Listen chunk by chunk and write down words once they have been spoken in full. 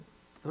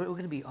We're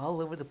going to be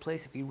all over the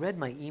place. If you read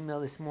my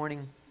email this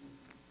morning,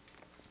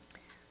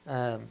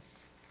 um,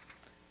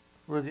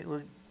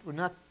 we're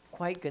not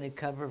quite going to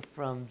cover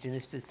from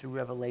Genesis through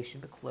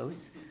Revelation, but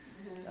close.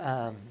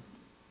 Um,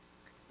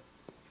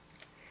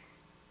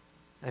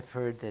 I've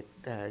heard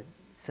that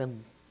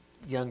some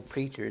young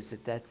preachers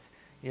that's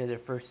their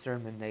first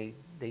sermon. They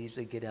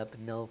usually get up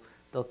and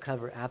they'll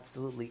cover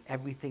absolutely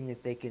everything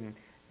that they can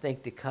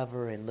think to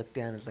cover, and look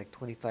down. It's like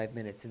 25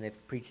 minutes, and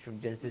they've preached from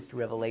Genesis to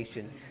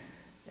Revelation,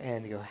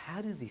 and you go,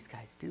 how do these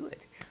guys do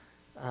it?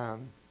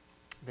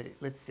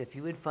 But if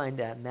you would find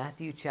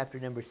Matthew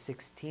chapter number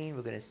 16,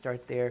 we're going to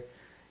start there,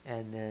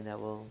 and then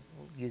we'll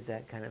use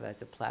that kind of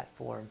as a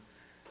platform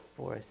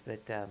for us.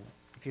 But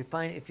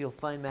if you'll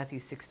find Matthew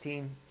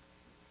 16,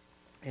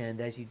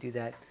 and as you do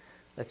that,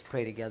 let's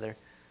pray together.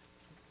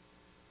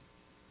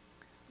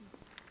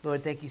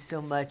 Lord, thank you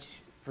so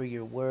much for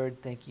your word.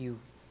 Thank you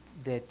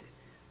that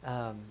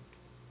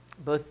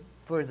both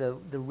for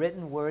the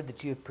written word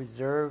that you have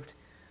preserved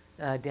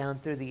down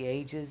through the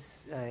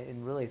ages,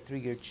 and really through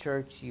your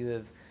church,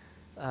 you've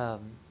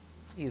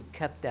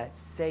kept that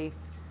safe.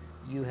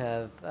 You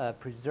have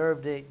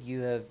preserved it. You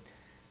have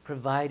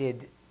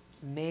provided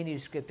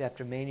manuscript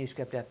after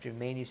manuscript after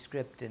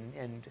manuscript,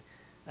 and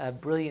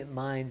brilliant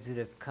minds that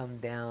have come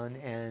down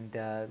and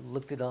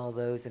looked at all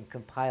those and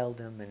compiled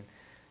them,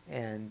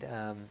 and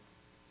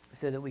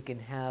so that we can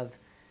have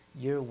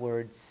your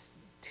words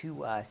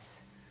to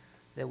us,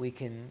 that we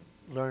can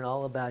learn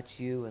all about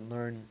you and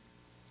learn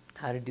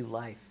how to do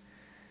life.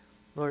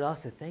 Lord,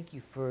 also thank you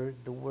for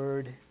the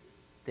word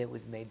that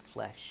was made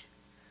flesh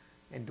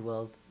and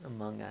dwelled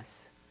among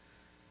us,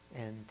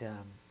 and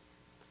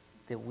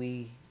that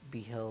we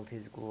beheld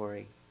his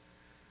glory.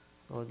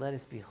 Lord, let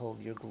us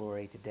behold your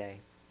glory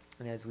today.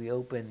 And as we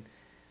open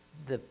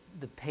the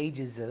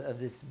pages of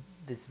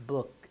this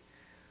book,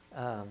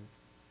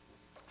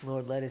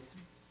 Lord, let us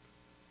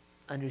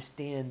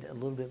understand a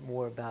little bit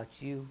more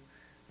about you,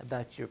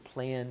 about your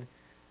plan,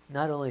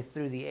 not only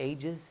through the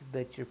ages,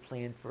 but your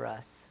plan for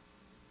us.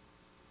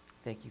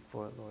 Thank you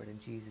for it, Lord, in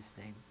Jesus'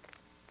 name.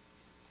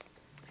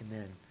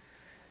 Amen.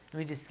 Let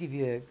me just give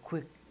you a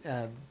quick,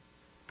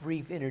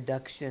 brief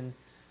introduction.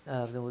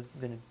 Then we're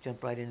going to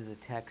jump right into the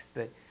text.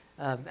 But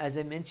as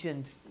I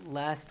mentioned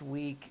last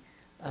week,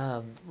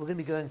 we're going to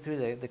be going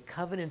through the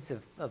covenants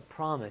of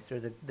promise, or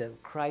the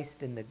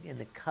Christ in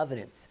the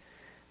covenants.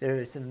 There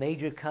are some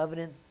major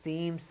covenant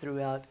themes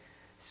throughout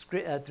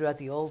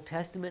the Old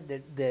Testament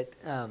that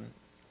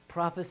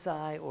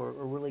prophesy or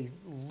really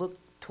look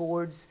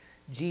towards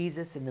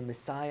Jesus and the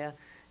Messiah.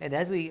 And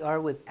as we are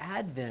with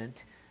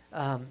Advent,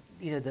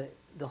 the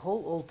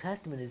whole Old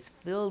Testament is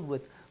filled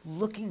with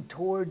looking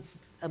towards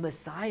a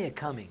Messiah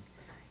coming,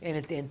 and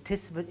it's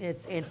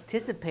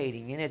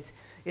anticipating, and it's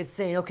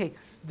saying, okay,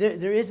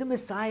 there is a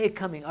Messiah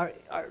coming.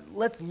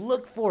 Let's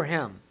look for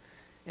him.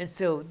 And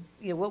so,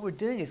 what we're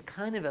doing is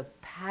kind of a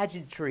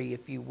pageantry,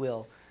 if you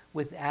will,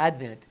 with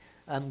Advent,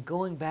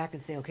 going back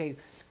and saying, okay,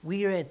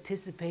 we are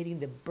anticipating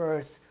the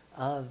birth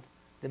of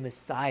the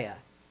Messiah.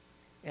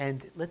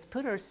 And let's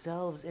put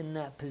ourselves in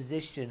that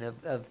position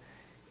of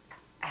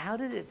how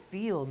did it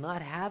feel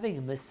not having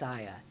a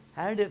Messiah?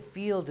 How did it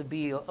feel to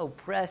be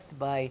oppressed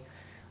by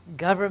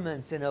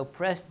governments and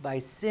oppressed by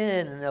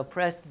sin and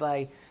oppressed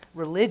by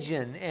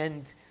religion,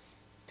 and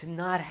to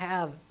not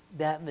have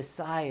that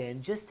Messiah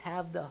and just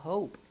have the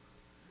hope?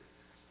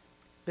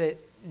 But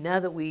now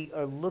that we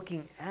are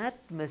looking at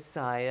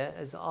Messiah,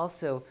 as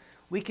also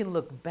we can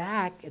look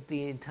back at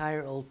the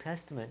entire Old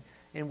Testament,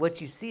 and what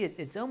you see,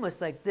 it's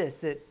almost like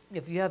this, that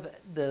if you have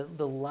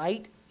the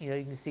light, you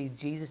can see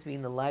Jesus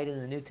being the light in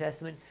the New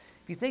Testament.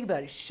 If you think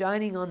about it,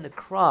 shining on the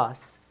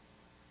cross,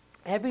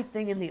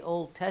 everything in the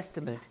Old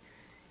Testament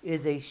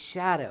is a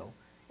shadow.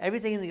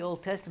 Everything in the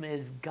Old Testament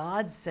is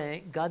God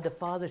the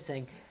Father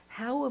saying,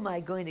 how am I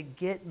going to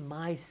get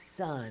my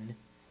son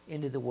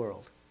into the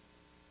world?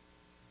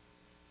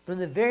 From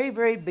the very,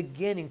 very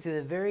beginning to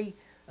the very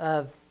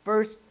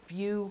first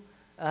few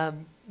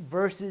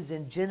verses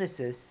in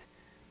Genesis,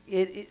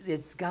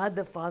 it's God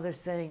the Father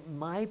saying,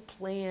 my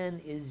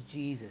plan is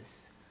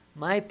Jesus.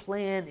 My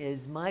plan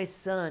is my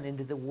son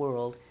into the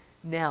world.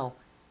 Now,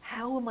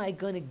 how am I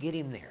going to get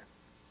him there?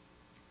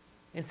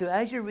 And so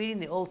as you're reading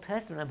the Old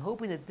Testament, I'm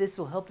hoping that this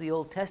will help the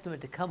Old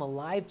Testament to come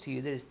alive to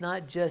you, that it's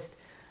not just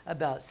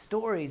about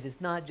stories.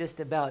 It's not just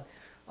about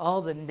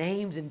all the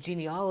names and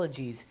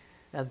genealogies.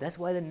 That's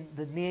why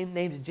the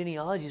names and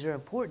genealogies are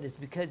important. It's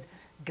because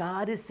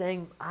God is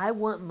saying, I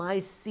want my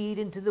seed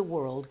into the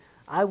world.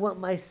 I want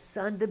my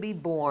son to be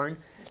born.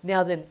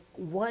 Now then,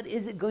 what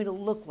is it going to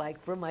look like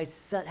for my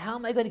son? How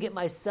am I going to get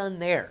my son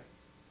there?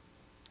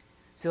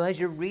 So as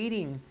you're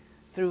reading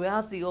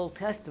throughout the Old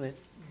Testament,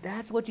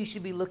 that's what you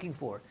should be looking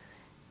for.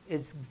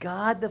 It's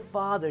God the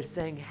Father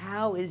saying,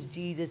 how is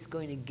Jesus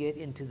going to get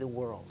into the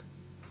world?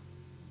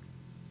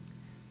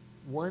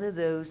 One of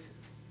those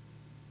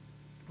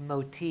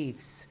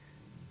motifs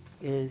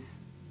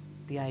is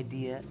the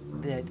idea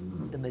that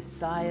the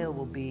Messiah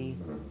will be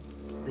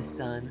the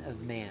Son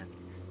of Man.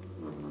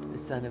 The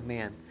Son of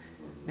Man.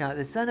 Now,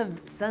 the Son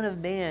of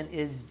Man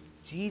is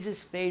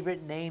Jesus'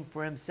 favorite name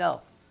for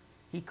himself.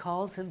 He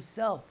calls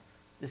himself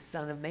the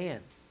Son of Man.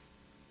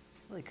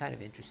 Really kind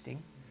of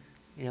interesting.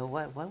 You know,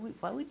 why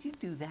would you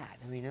do that?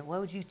 I mean, why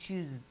would you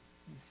choose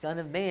Son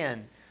of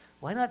Man?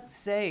 Why not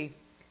say,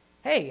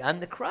 hey, I'm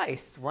the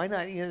Christ. Why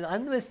not,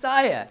 I'm the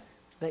Messiah.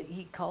 But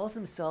he calls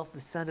himself the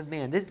Son of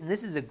Man.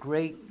 This is a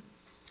great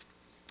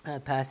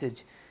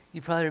passage.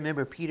 You probably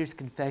remember Peter's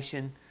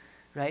confession,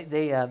 right?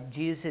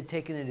 Jesus had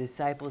taken the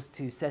disciples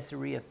to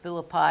Caesarea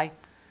Philippi.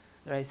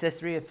 Right?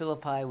 Caesarea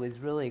Philippi was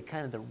really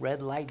kind of the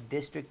red light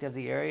district of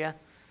the area.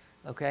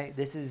 Okay,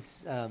 this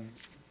is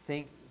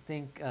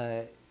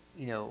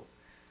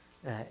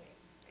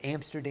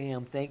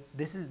Amsterdam.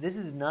 This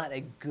is not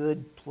a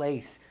good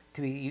place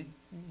to be.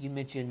 You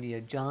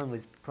mentioned John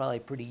was probably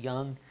pretty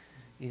young.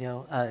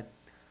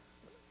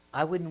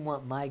 I wouldn't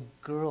want my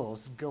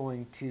girls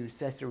going to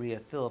Caesarea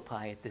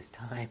Philippi at this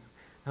time.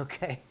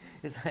 Okay,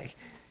 it's like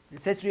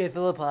Caesarea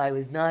Philippi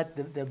was not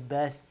the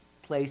best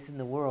place in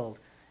the world.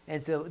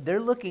 And so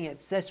they're looking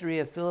at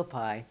Caesarea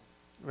Philippi,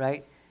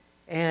 right?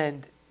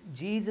 And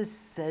Jesus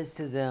says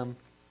to them,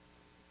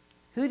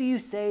 who do you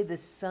say the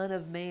Son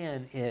of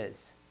Man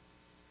is?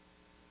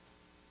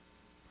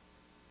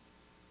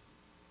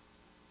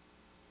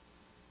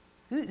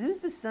 Who's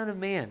the Son of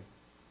Man?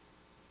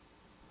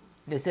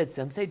 And they said,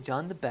 some say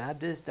John the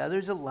Baptist,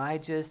 others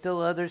Elijah,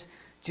 still others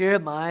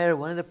Jeremiah or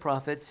one of the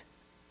prophets.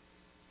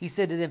 He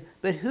said to them,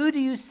 but who do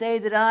you say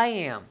that I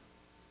am?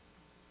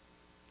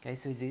 Okay,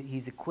 so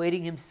he's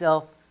equating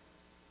himself.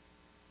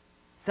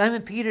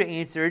 Simon Peter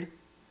answered,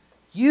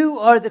 you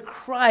are the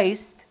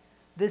Christ,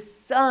 the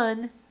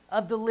Son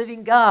of the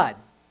living God.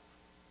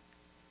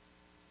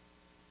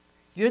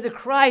 You're the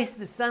Christ,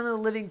 the Son of the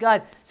living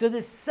God. So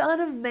the Son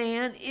of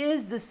Man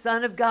is the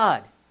Son of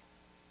God.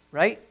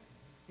 Right?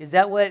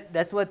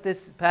 That's what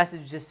this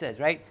passage just says,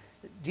 right?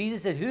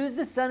 Jesus said, who's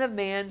the Son of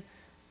Man?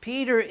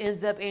 Peter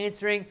ends up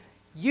answering,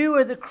 you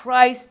are the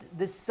Christ,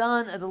 the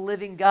Son of the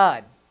living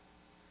God.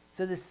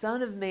 So the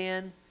Son of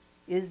Man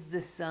is the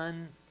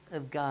Son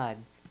of God.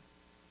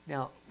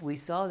 Now, we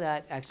saw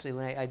that actually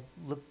when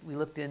we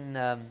looked in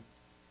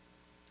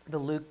the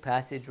Luke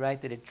passage,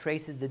 right, that it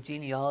traces the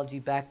genealogy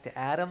back to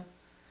Adam.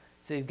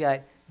 So you've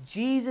got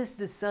Jesus,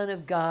 the Son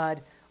of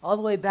God, all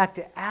the way back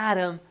to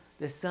Adam,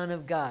 the Son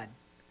of God.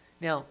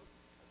 Now,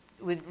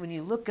 when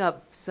you look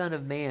up Son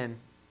of Man,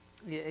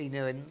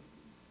 in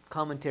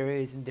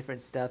commentaries and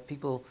different stuff,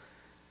 people,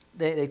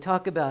 they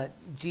talk about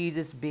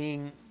Jesus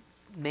being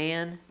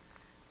man.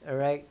 All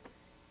right,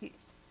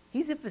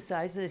 he's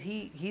emphasizing that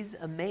he's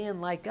a man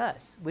like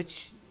us,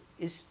 which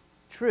is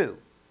true.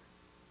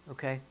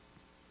 Okay,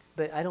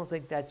 but I don't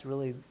think that's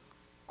really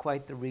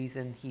quite the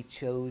reason he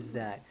chose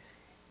that.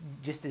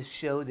 Just to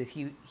show that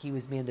he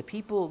was man. The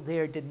people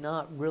there did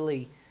not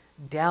really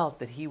doubt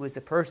that he was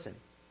a person.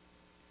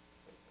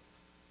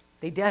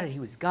 They doubted he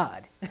was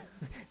God.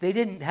 They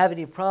didn't have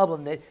any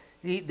problem that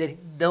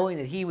knowing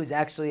that he was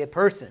actually a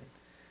person.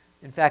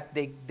 In fact,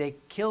 they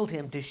killed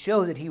him to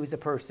show that he was a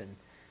person.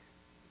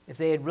 If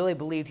they had really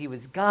believed he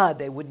was God,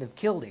 they wouldn't have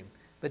killed him.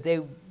 But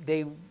they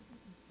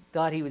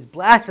thought he was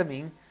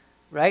blaspheming,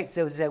 right?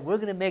 So they said, we're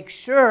going to make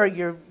sure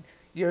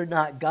you're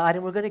not God,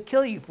 and we're going to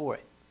kill you for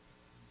it.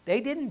 They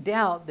didn't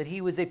doubt that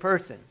he was a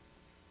person,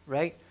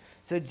 right?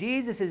 So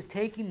Jesus is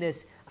taking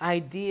this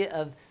idea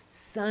of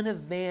Son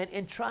of Man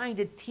and trying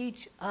to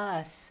teach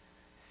us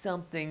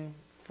something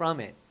from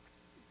it.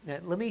 Now,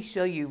 let me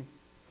show you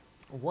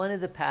one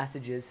of the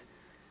passages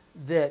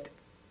that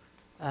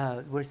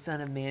where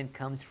Son of Man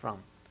comes from.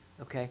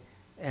 Okay,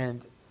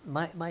 and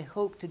my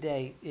hope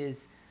today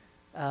is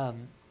I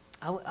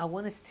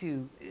want us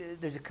to.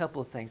 There's a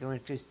couple of things I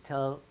want to just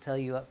tell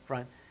you up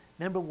front.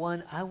 Number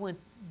one, I want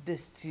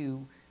this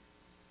to.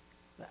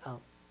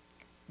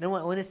 Number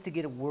one, I want us to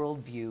get a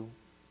worldview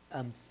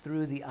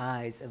through the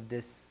eyes of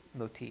this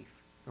motif.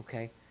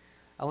 Okay,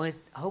 I want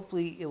us.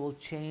 Hopefully, it will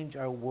change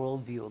our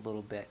worldview a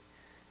little bit.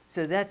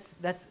 So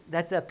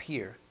that's up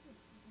here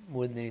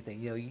more than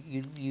anything.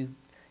 You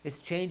it's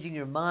changing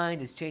your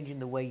mind. It's changing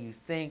the way you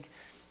think.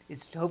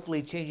 It's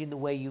hopefully changing the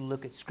way you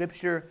look at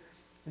Scripture,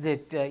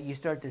 that you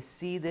start to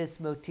see this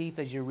motif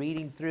as you're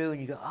reading through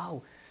and you go,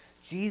 oh,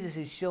 Jesus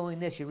is showing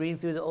this. You're reading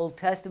through the Old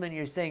Testament and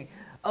you're saying,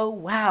 oh,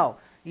 wow,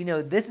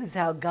 this is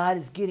how God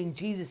is getting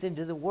Jesus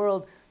into the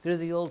world through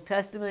the Old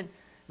Testament,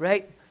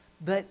 right?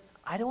 But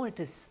I don't want it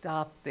to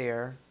stop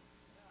there.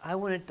 I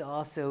want it to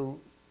also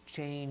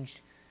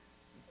change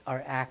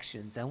our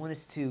actions. I want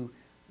us to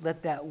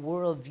let that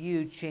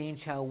worldview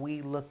change how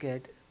we look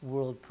at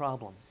world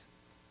problems.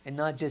 And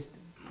not just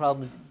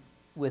problems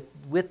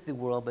with the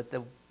world, but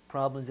the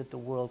problems that the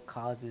world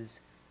causes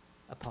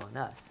upon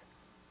us.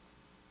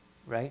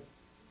 Right?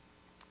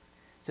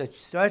 So it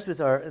starts with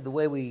the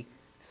way we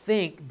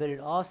think, but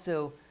it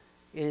also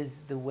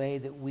is the way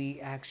that we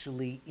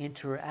actually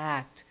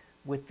interact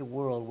with the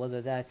world,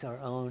 whether that's our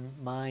own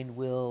mind,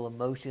 will,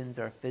 emotions,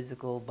 our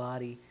physical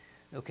body,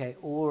 okay,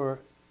 or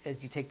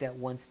as you take that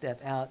one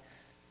step out,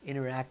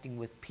 interacting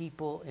with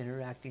people,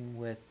 interacting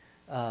with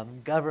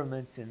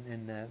governments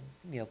and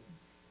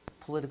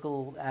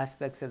political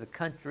aspects of the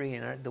country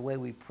and the way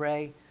we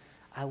pray.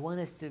 I want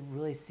us to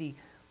really see,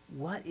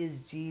 what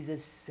is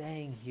Jesus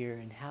saying here,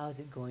 and how is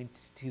it going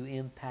to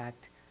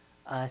impact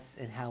us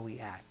and how we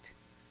act?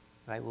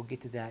 Right? We'll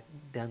get to that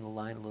down the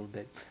line a little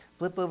bit.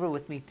 Flip over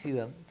with me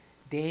to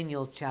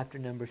Daniel chapter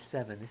number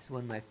 7. This is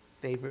one of my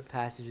favorite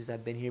passages.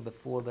 I've been here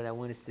before, but I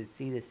want us to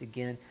see this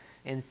again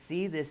and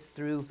see this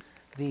through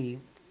the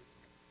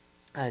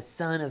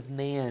Son of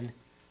Man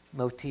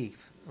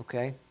motif.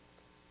 Okay?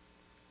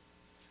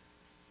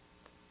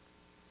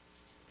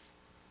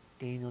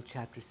 Daniel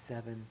chapter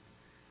 7.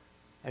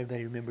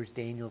 Everybody remembers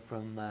Daniel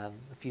from a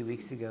few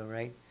weeks ago,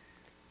 right?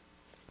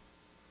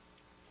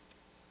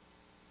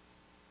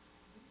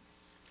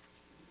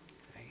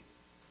 Right.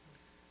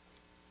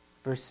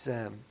 Verse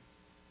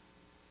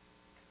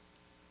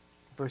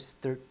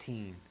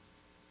 13.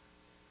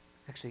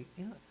 Actually,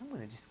 you know, I'm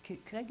going to just,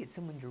 can I get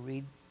someone to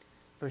read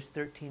verse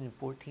 13 and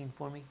 14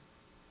 for me?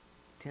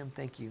 Tim,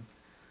 thank you.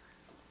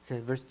 So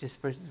verse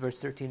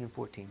 13 and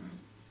 14.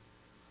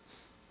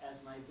 As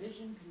my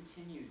vision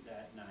continued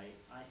that night,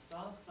 I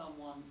saw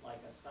someone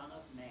like a son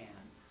of man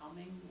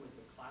coming with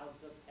the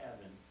clouds of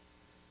heaven.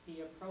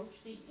 He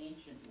approached the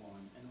Ancient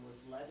One and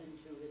was led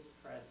into his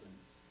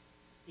presence.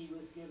 He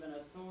was given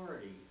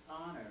authority,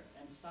 honor,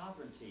 and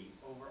sovereignty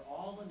over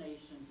all the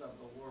nations of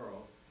the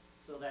world,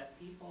 so that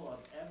people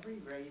of every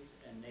race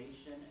and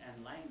nation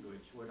and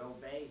language would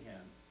obey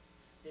him.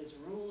 His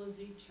rule is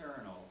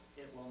eternal.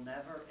 It will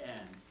never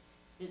end.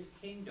 His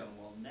kingdom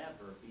will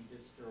never be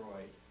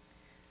destroyed.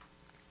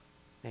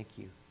 Thank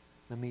you.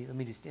 Let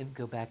me just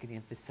go back and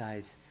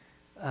emphasize,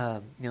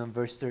 in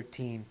verse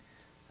 13,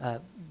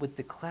 with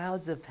the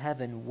clouds of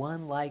heaven,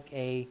 one like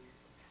a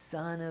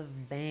son of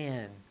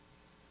man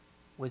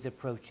was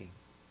approaching.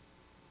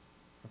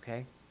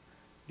 Okay,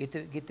 get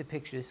the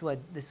picture. This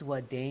is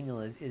what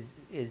Daniel is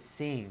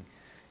seeing.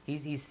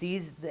 He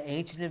sees the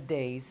Ancient of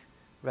Days,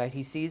 right?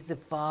 He sees the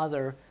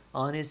Father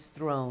on his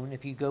throne.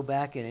 If you go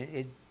back and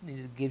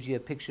it gives you a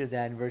picture of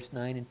that in verse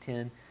 9 and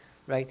 10,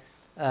 right?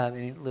 And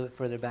a little bit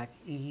further back,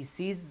 he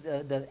sees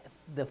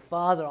the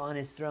Father on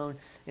his throne,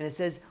 and it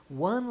says,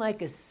 one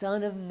like a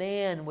son of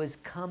man was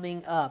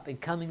coming up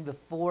and coming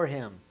before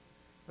him,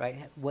 right?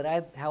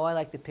 How I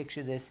like to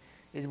picture this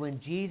is when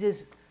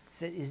Jesus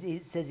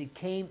it says he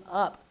came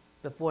up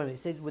before him. It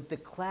says with the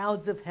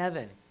clouds of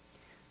heaven.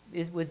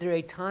 Was there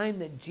a time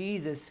that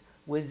Jesus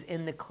was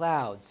in the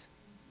clouds?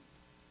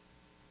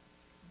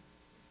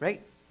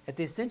 Right? At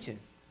the ascension.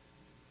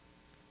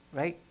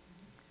 Right?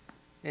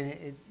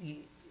 And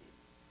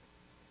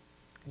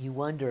you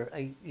wonder,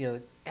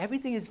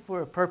 everything is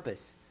for a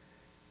purpose.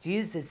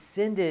 Jesus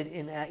ascended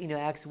in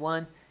Acts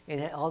 1,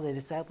 and all the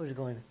disciples are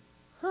going,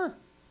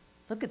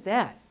 look at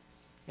that.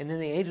 And then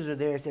the angels are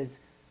there. It says,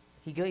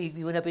 he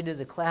went up into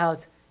the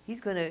clouds.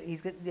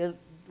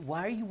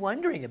 Why are you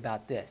wondering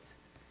about this?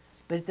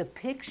 But it's a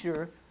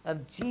picture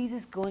of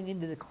Jesus going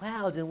into the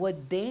clouds, and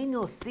what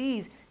Daniel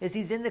sees is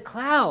he's in the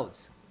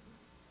clouds.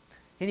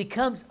 And he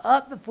comes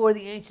up before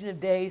the Ancient of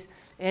Days,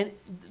 and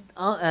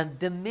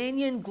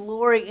dominion,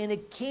 glory, and a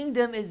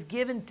kingdom is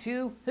given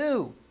to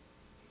who?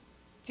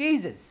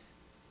 Jesus.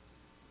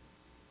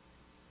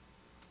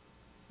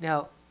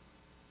 Now,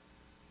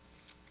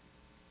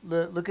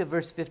 look at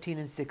verse 15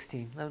 and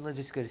 16. Let's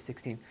just go to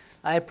 16.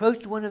 I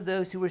approached one of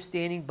those who were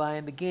standing by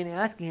and began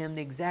asking him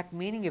the exact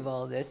meaning of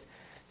all this.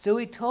 So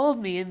he told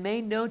me and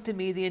made known to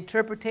me the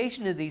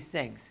interpretation of these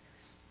things.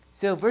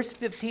 So verse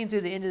 15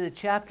 through the end of the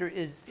chapter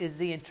is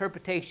the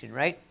interpretation,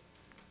 right?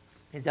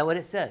 Is that what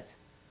it says?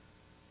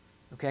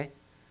 Okay?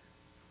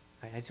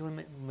 All right, I just want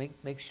to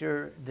make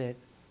sure that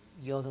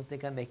you all don't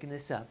think I'm making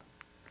this up.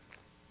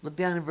 Look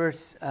down in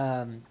verse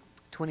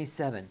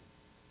 27.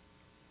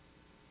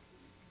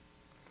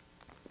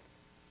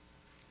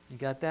 You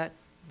got that?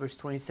 Verse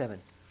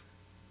 27.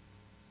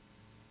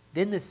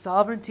 Then the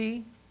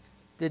sovereignty,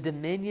 the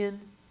dominion,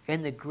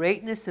 and the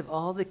greatness of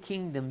all the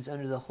kingdoms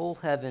under the whole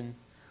heaven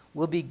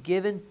will be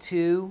given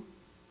to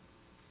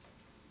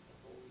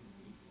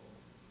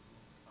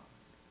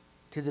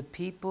the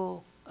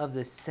people of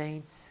the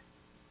saints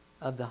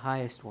of the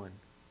highest one.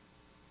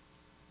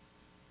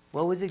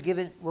 What was it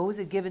given? What was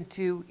it given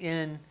to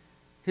in?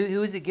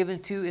 Who was it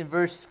given to in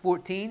verse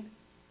 14?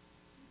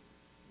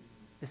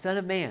 The Son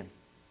of Man.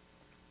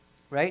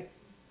 Right?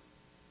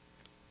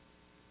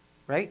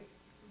 Right?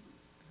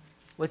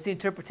 What's the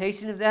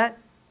interpretation of that?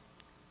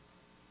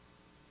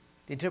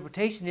 The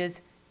interpretation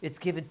is it's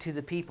given to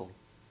the people.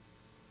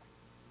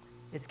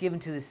 It's given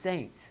to the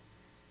saints.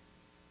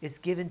 It's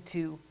given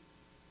to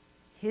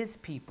his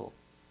people.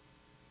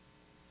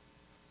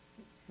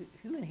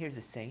 Who in here is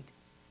a saint?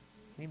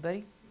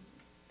 Anybody?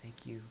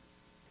 Thank you.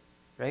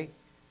 Right?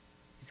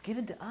 It's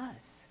given to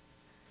us.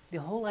 The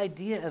whole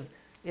idea of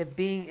it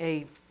being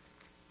a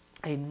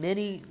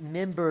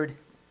many-membered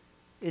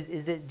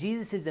is that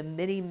Jesus is a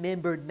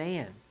many-membered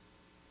man.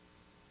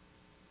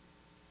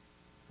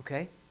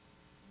 Okay?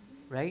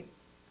 Right?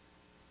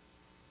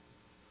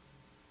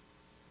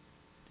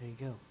 There you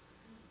go.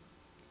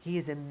 He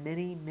is a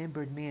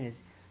many-membered man.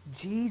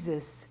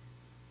 Jesus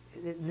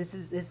and this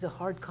is a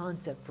hard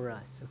concept for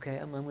us, okay?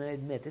 I'm going to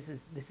admit this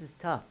is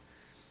tough.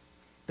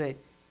 But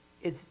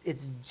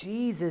it's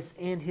Jesus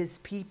and his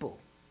people.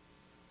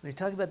 When you're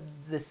talking about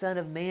the Son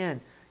of Man,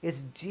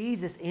 it's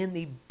Jesus and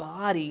the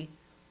body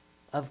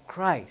of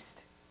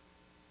Christ.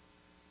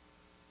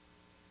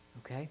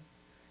 Okay?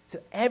 So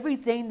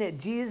everything that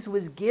Jesus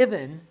was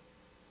given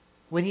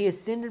when he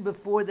ascended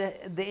before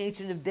the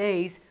Ancient of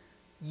Days,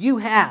 you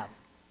have.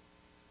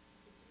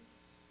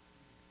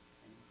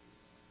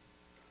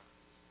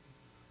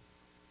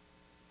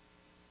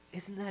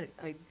 Isn't that,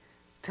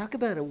 talk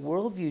about a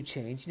worldview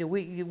change. You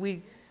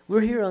know,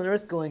 we're here on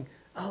earth going,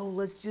 oh,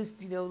 let's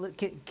just, you know,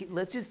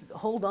 let's just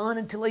hold on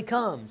until he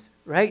comes,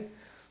 right?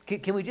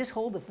 Can we just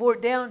hold the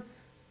fort down?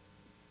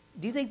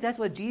 Do you think that's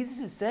what Jesus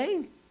is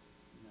saying?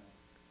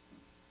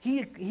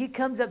 He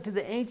comes up to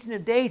the Ancient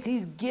of Days.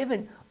 He's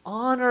given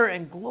honor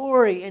and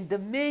glory and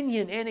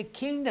dominion and a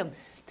kingdom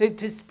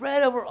to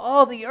spread over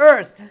all the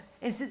earth.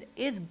 And it says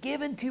it's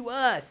given to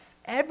us.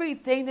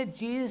 Everything that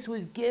Jesus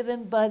was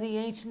given by the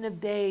Ancient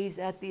of Days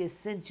at the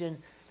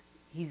Ascension,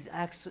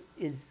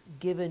 is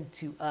given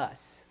to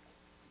us.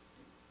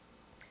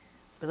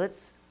 But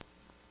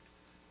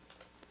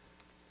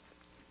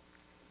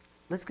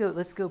let's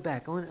go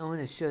back. I want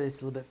to show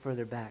this a little bit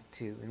further back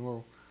too,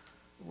 and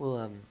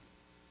we'll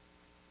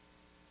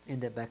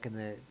end up back in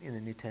the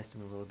New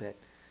Testament a little bit.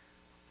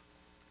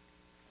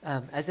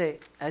 As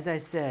I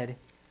said,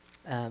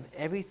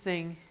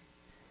 everything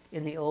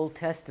in the Old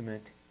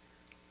Testament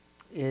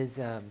is.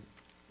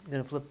 I'm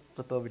going to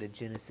flip over to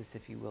Genesis,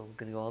 if you will. We're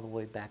going to go all the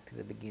way back to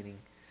the beginning,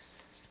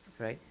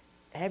 right?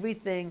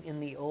 Everything in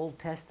the Old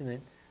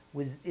Testament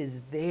is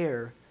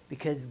there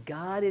because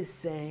God is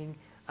saying,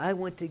 I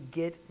want to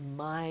get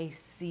my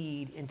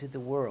seed into the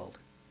world.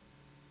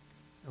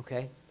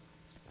 Okay?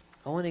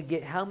 How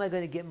am I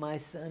going to get my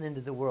son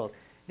into the world?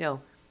 Now,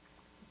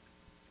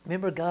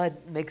 remember God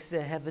makes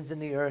the heavens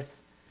and the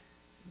earth,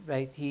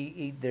 right?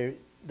 The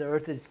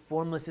earth is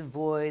formless and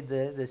void.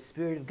 The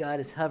Spirit of God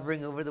is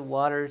hovering over the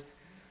waters.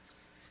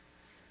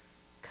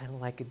 Kind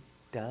of like a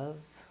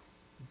dove.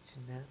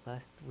 Mentioned that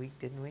last week,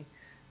 didn't we?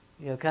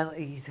 You know, kind of,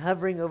 he's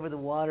hovering over the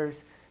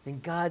waters.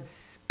 Then God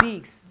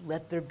speaks,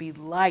 let there be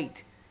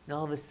light. And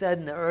all of a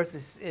sudden, the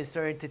earth is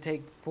starting to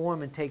take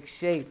form and take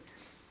shape.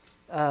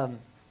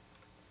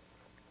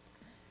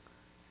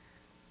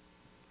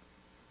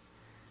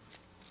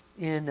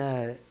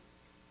 In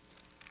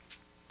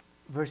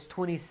verse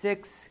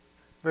 26,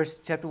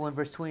 chapter 1,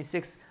 verse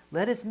 26,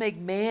 let us make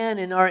man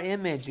in our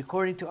image,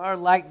 according to our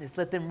likeness.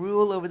 Let them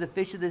rule over the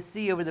fish of the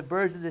sea, over the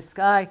birds of the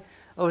sky,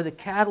 over the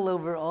cattle,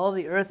 over all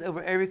the earth,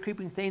 over every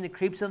creeping thing that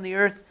creeps on the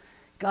earth.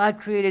 God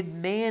created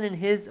man in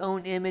his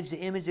own image. The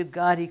image of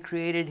God, he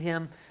created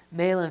him.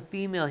 Male and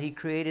female, he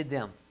created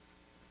them.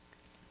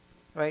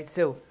 Right?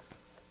 So,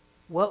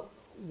 what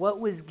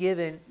was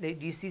given? Do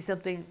you see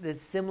something that's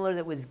similar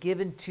that was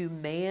given to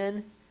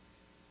man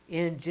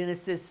in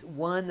Genesis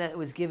 1 that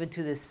was given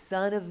to the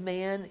Son of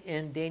Man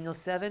in Daniel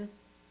 7?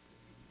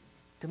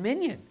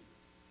 Dominion.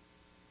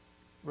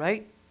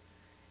 Right?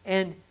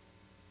 And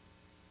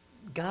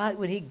God,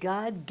 when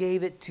God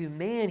gave it to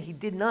man, he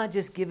did not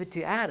just give it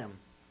to Adam.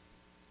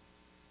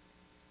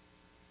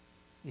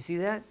 You see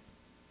that?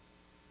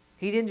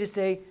 He didn't just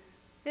say,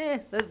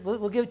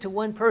 we'll give it to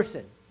one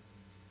person.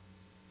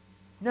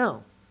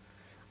 No.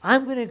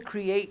 I'm going to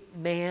create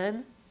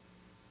man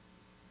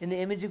in the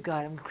image of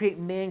God. I'm going to create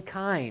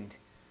mankind.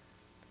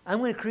 I'm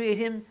going to create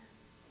him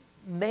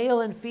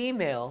male and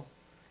female,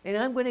 and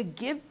I'm going to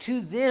give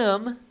to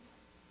them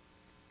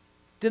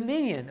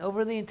dominion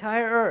over the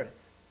entire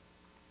earth.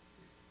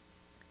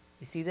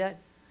 You see that?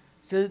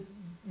 So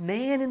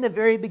man in the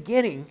very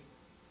beginning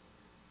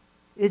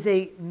is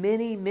a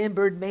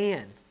many-membered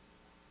man.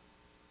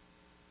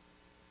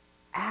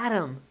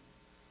 Adam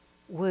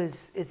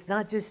it's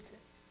not just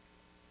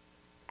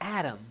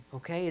Adam,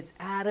 okay? It's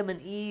Adam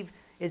and Eve.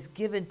 It's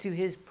given to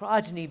his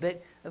progeny.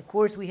 But, of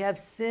course, we have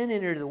sin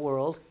enter the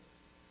world.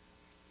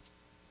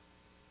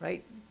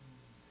 Right?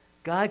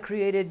 God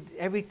created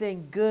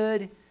everything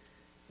good,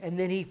 and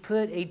then he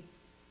put a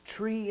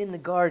tree in the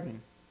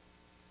garden.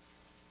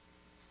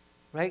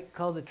 Right?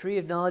 Called the tree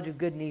of knowledge of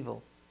good and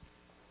evil.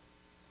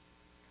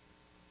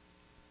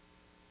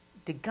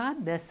 Did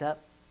God mess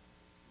up?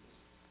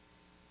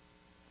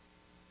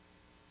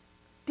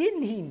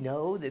 Didn't he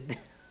know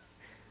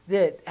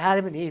that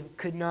Adam and Eve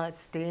could not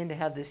stand to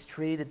have this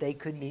tree that they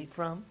couldn't eat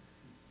from?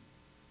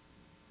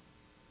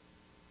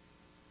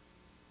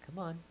 Come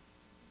on.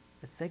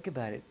 Let's think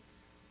about it.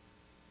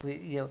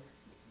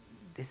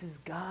 This is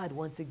God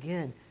once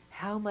again.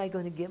 How am I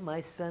going to get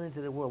my son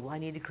into the world? Well, I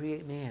need to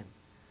create man.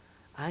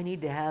 I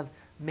need to have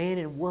man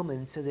and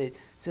woman so that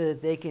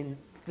they can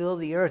fill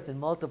the earth and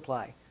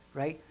multiply,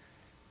 right?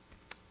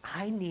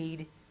 I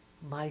need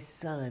my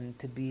son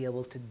to be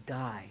able to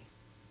die.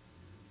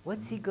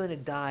 What's he going to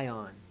die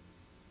on?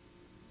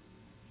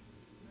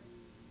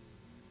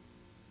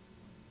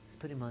 Let's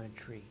put him on a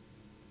tree.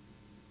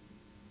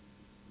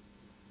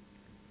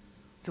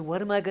 So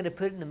what am I going to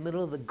put in the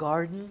middle of the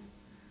garden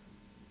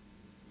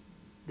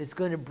that's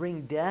going to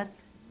bring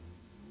death?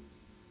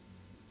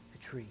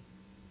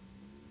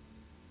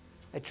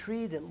 a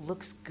tree that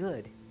looks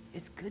good.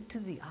 It's good to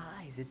the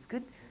eyes. It's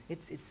good.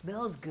 It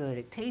smells good.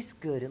 It tastes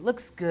good. It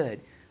looks good,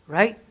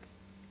 right?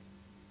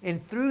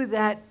 And through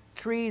that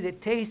tree that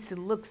tastes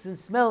and looks and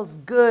smells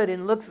good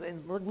and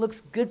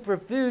looks good for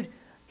food,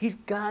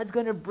 God's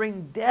going to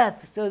bring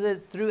death, so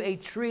that through a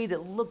tree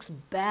that looks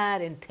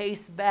bad and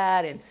tastes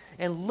bad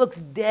and looks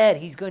dead,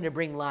 he's going to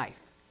bring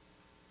life.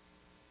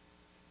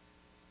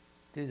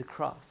 Through the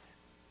cross,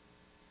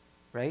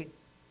 right?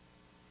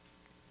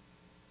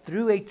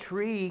 Through a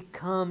tree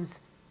comes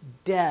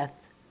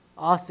death.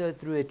 Also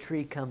through a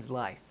tree comes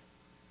life.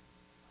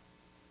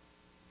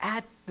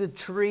 At the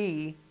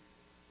tree,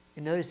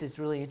 and notice it's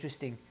really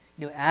interesting.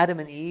 Adam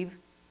and Eve,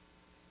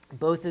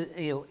 both,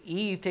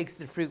 Eve takes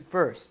the fruit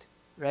first,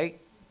 right?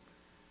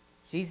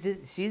 She's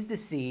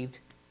deceived.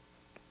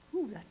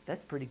 Ooh,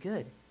 that's pretty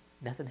good.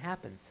 Nothing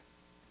happens.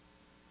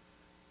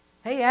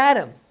 Hey,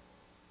 Adam,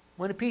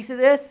 want a piece of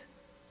this?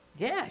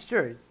 Yeah,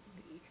 sure.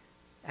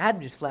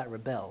 Adam just flat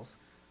rebels.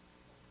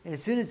 And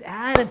as soon as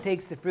Adam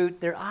takes the fruit,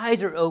 their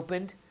eyes are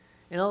opened,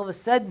 and all of a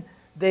sudden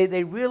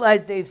they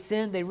realize they've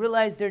sinned. They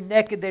realize they're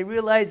naked. They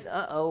realize,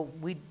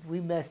 we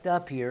messed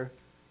up here.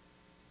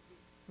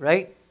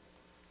 Right?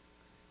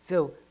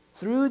 So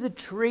through the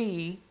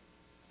tree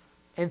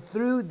and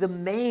through the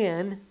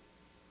man,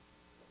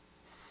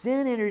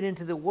 sin entered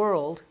into the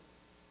world.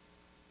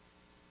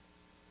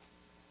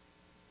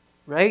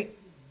 Right?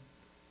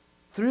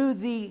 Through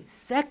the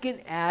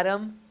second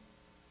Adam,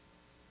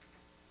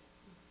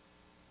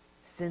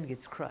 sin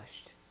gets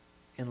crushed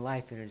and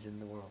life enters in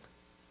the world.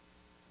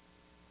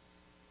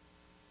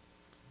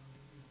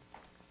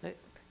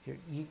 Here,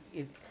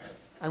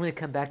 I'm going to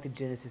come back to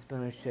Genesis, but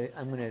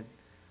I'm going to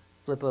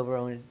flip over.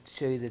 I want to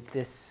show you that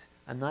this,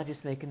 I'm not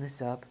just making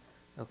this up,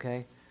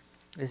 okay?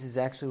 This is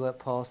actually what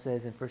Paul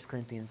says in 1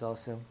 Corinthians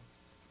also.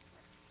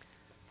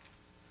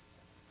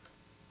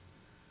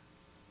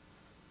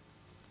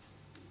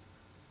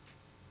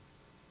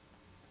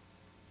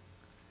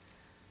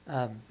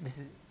 This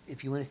is,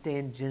 if you want to stay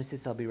in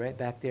Genesis, I'll be right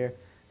back there.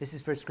 This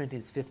is 1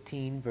 Corinthians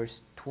 15,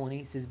 verse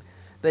 20. It says,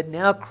 "But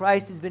now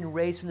Christ has been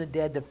raised from the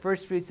dead, the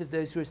first fruits of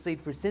those who are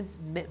asleep. For since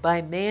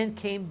by man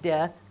came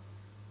death,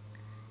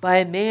 by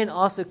a man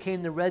also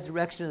came the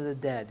resurrection of the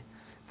dead.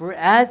 For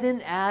as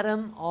in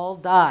Adam all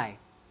die."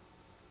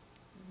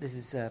 This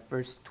is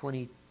verse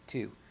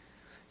 22.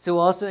 "So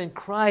also in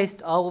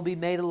Christ all will be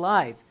made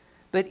alive.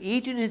 But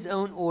each in his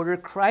own order,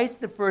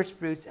 Christ the first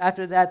fruits,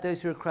 after that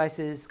those who are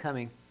Christ's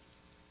coming."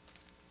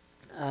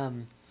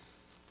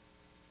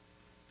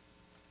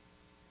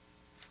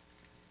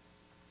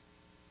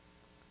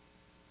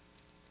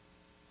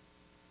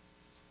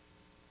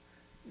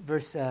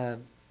 Verse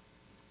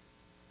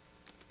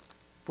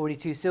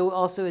 42, "So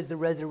also is the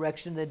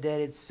resurrection of the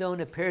dead. It's sown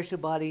a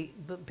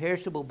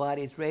perishable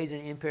body, it's raised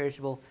an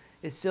imperishable.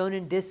 It's sown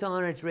in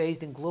dishonor, it's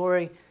raised in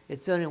glory.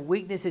 It's sown in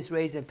weakness, it's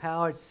raised in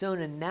power. It's sown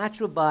a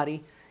natural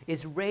body,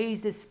 it's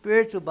raised a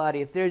spiritual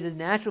body. If there's a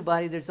natural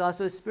body, there's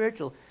also a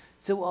spiritual.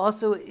 So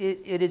also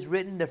it is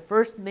written, the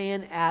first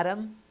man,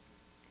 Adam,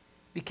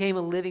 became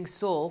a living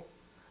soul.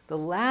 The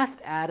last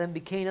Adam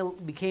became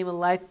a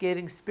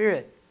life-giving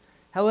spirit.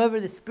 However,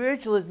 the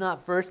spiritual is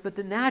not first, but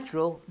the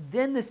natural,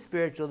 then the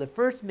spiritual. The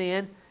first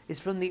man is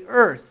from the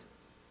earth,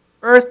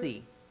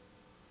 earthy.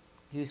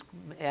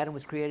 Adam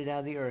was created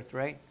out of the earth,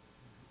 right?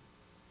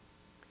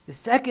 The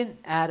second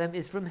Adam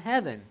is from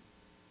heaven,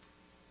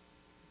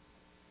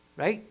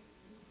 right?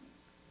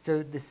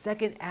 So the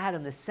second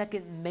Adam, the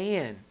second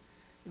man,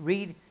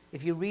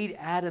 if you read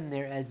Adam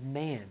there as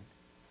man,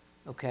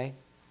 okay?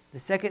 The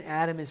second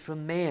Adam is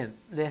from man.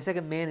 The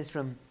second man is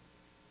from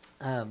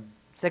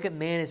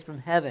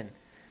heaven.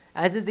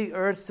 As is the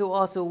earth, so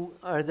also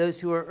are those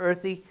who are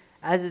earthy.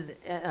 As is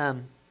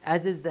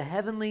the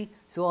heavenly,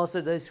 so also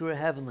those who are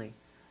heavenly.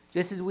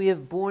 Just as we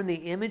have borne the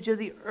image of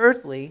the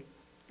earthy,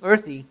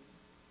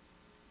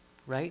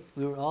 right?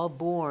 We were all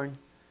born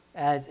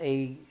as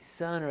a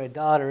son or a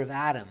daughter of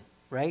Adam,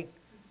 right?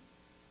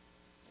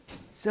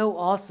 So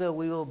also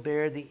we will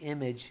bear the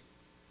image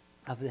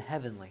of the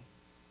heavenly.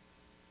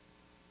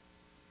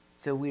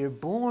 So we are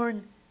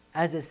born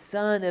as a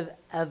son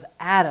of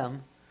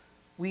Adam.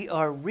 We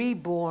are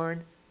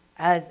reborn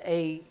as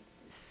a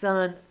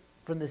son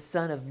from the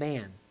Son of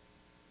Man,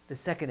 the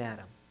second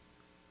Adam.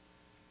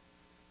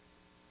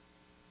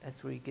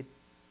 That's where you get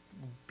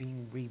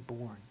being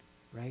reborn,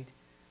 right?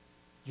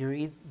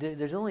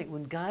 There's only,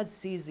 when God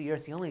sees the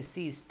earth, he only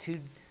sees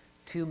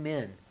two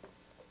men,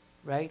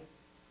 right?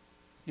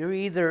 You're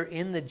either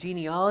in the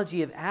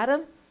genealogy of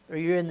Adam or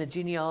you're in the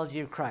genealogy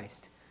of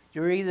Christ.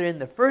 You're either in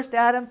the first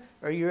Adam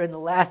or you're in the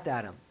last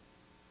Adam.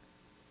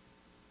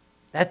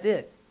 That's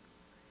it.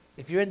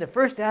 If you're in the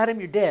first Adam,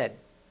 you're dead.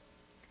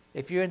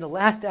 If you're in the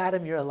last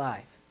Adam, you're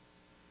alive.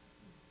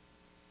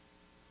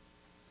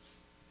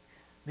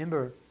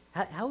 Remember,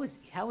 how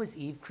was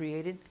Eve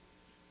created?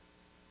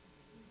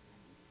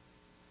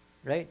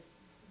 Right?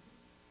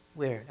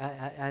 Where?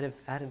 Out of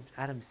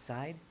Adam's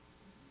side?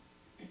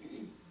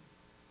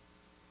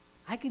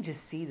 I can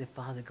just see the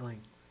Father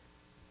going,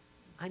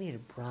 I need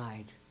a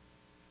bride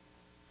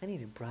I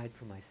need a bride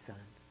for my son.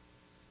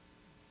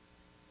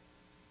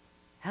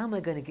 How am I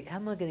going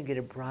to get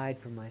a bride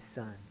for my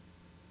son?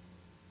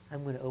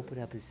 I'm going to open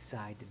up his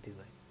side to do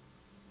it.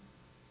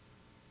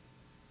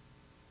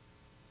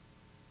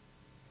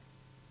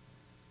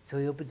 So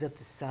he opens up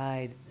the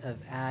side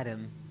of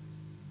Adam,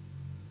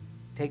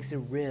 takes a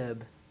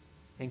rib,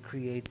 and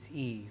creates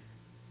Eve.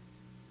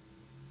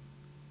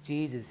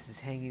 Jesus is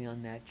hanging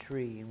on that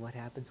tree, and what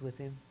happens with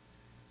him?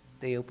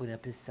 They open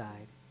up his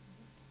side,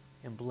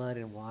 and blood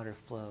and water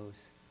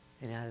flows,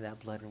 and out of that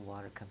blood and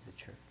water comes the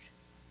church,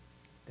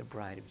 the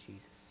bride of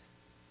Jesus.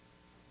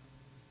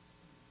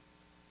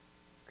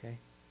 Okay?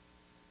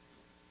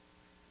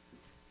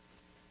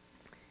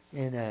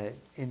 And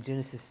in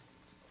Genesis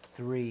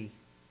 3,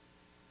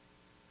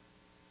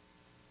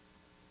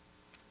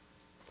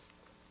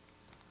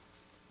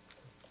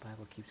 the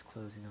Bible keeps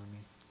closing on me.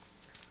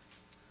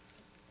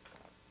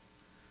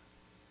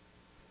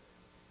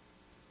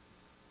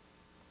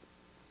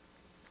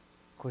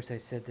 Of course, I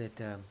said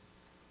that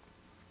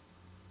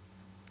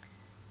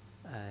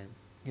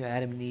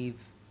Adam and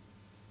Eve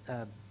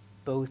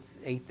both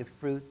ate the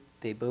fruit.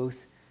 They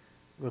both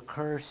were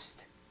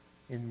cursed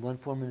in one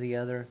form or the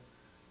other.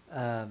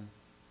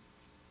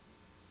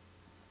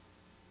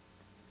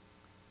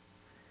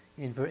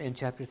 In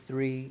chapter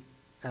 3,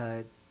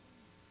 where'd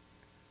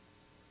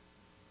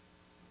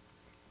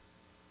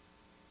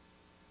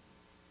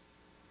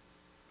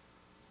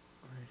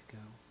it go?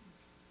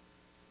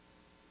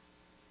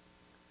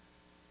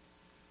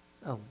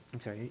 Oh, I'm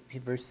sorry.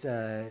 Verse.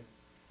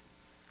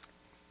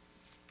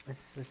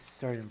 Let's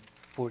start in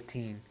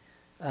 14.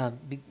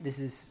 This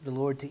is the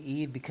Lord to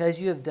Eve. Because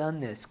you have done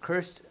this,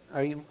 cursed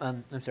are you.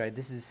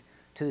 This is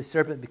to the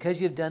serpent. Because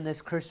you have done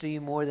this, cursed are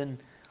you more than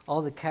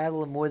all the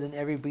cattle and more than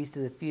every beast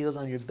of the field.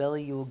 On your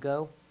belly you will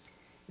go.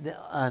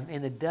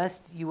 In the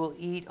dust you will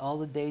eat all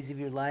the days of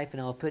your life,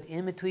 and I will put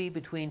enmity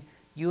between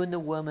you and the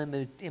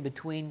woman, in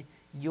between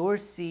your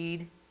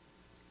seed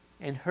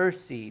and her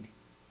seed.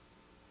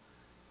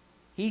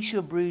 He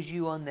shall bruise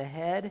you on the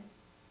head,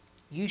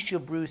 you shall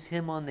bruise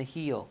him on the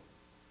heel.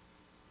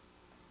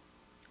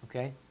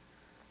 Okay?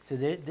 So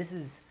this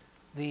is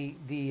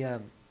the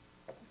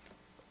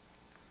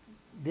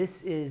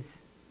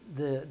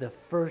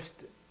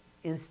first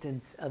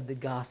instance of the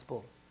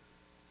gospel,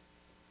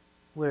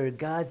 where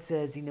God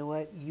says, you know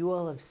what, you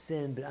all have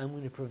sinned, but I'm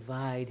going to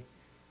provide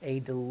a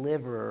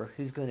deliverer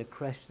who's going to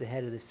crush the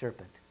head of the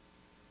serpent.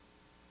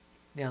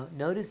 Now,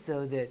 notice,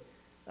 though, that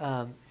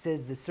it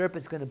says the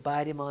serpent's going to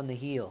bite him on the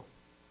heel.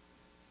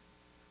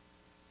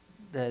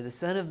 The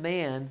Son of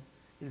Man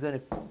is going to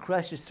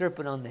crush the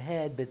serpent on the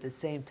head, but at the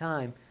same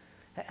time,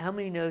 how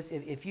many knows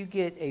if you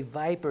get a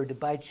viper to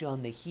bite you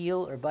on the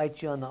heel or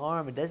bite you on the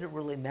arm, it doesn't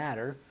really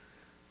matter.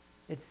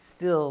 It's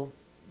still,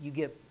 you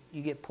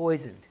get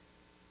poisoned.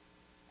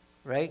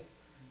 Right?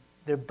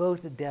 They're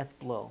both a death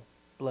blow.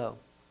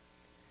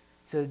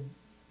 So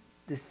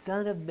the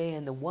Son of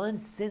Man, the one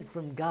sent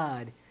from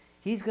God,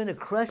 he's going to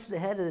crush the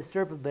head of the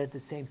serpent, but at the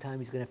same time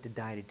he's going to have to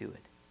die to do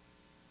it.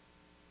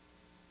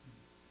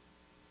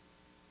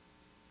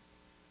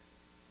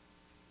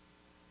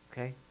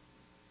 Okay?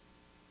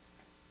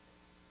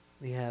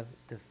 We have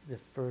the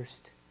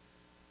first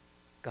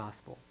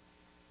gospel.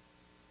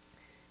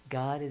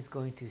 God is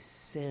going to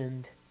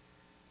send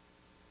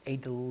a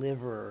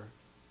deliverer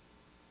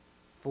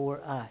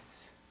for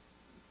us.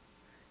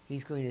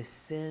 He's going to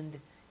send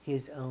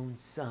his own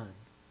son.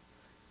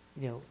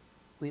 You know,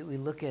 we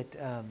look at,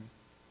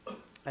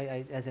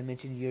 as I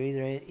mentioned, you're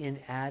either in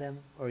Adam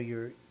or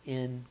you're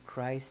in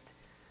Christ.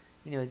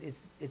 You know,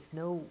 it's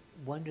no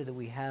wonder that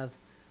we have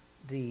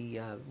the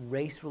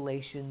race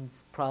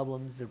relations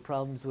problems, the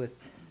problems with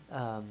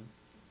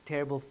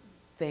terrible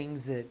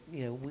things that,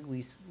 you know,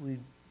 we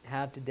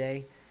have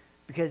today,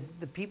 because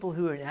the people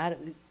who are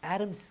in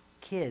Adam's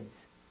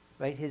kids,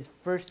 right, his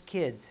first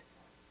kids,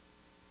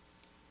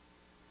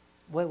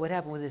 what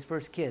happened with his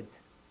first kids?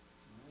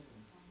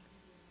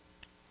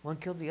 One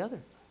killed the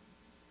other.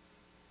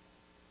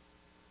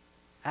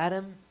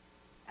 Adam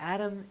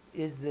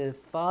is the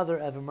father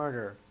of a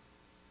murderer.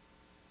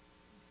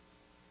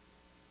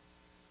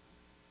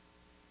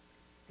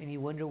 And you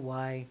wonder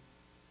why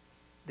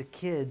the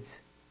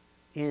kids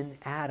in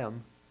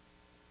Adam,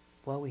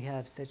 why we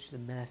have such the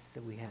mess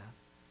that we have.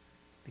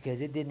 Because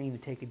it didn't even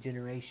take a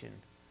generation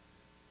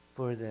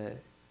for the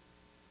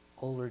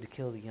older to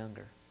kill the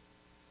younger.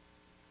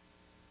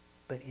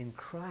 But in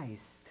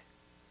Christ,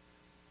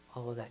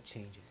 all of that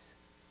changes.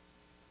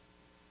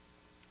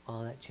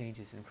 All that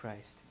changes in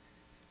Christ.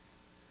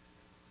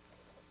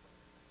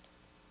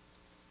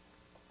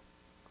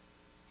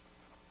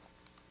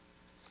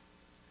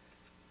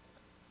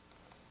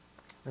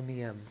 Let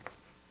me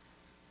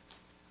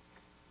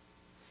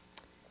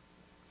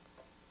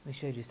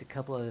show you just a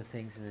couple other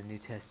things in the New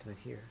Testament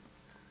here.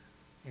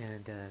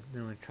 And then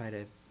I'm going to try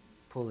to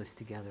pull this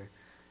together.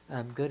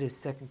 Go to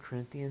 2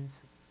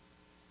 Corinthians.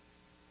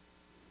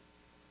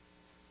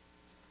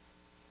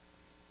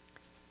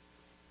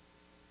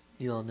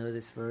 You all know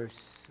this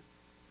verse.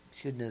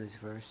 Should know this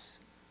verse.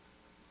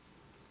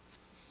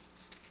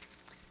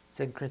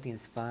 2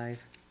 Corinthians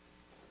 5.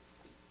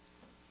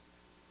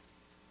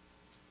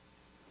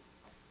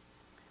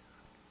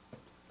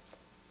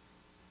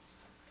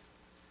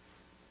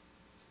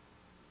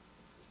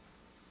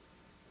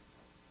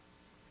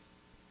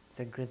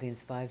 Second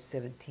Corinthians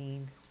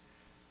 5:17.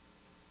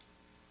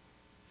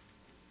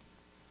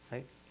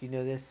 Right? You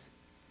know this?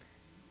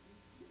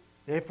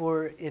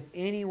 Therefore, if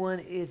anyone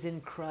is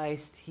in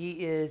Christ,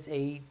 he is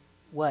a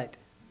what?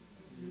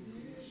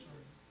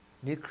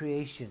 New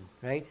creation,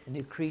 right? A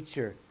new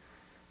creature.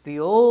 The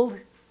old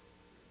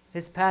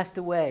has passed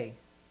away.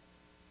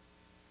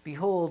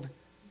 Behold,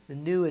 the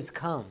new has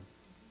come.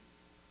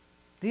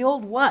 The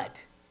old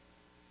what?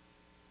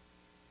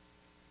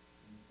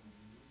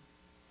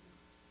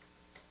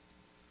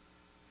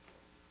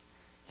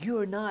 You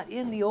are not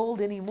in the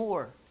old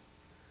anymore.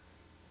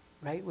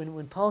 Right?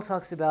 When Paul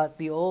talks about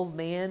the old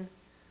man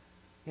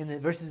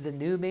versus the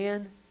new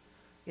man,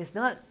 it's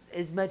not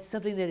as much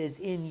something that is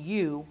in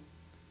you.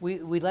 We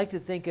like to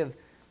think of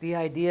the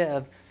idea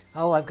of,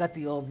 oh, I've got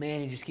the old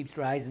man, he just keeps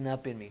rising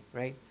up in me,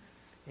 right?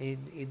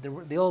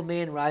 The old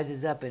man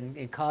rises up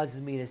and causes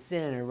me to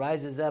sin, or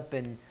rises up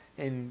and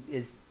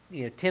is,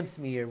 tempts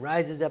me, or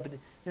rises up.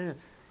 No.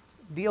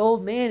 The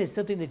old man is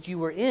something that you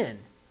were in.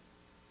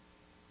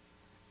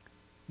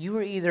 You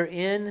were either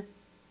in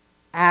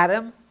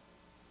Adam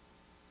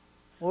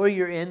or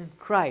you're in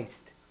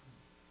Christ.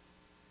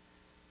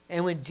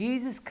 And when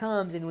Jesus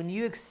comes and when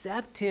you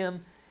accept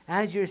him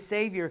as your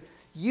Savior,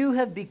 you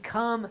have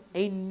become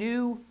a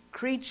new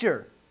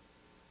creature.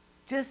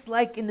 Just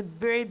like in the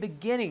very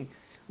beginning,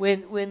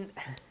 when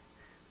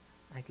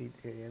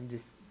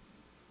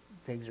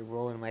things are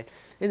rolling in my.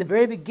 In the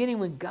very beginning,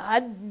 when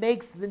God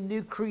makes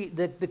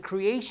the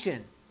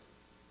creation,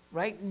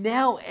 right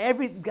now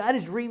God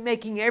is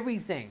remaking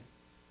everything.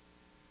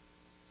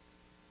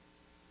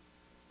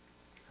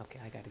 Okay,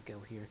 I got to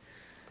go here.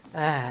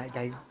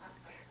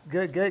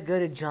 Go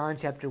to John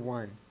chapter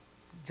 1.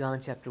 John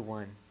chapter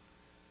 1.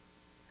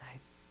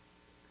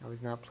 I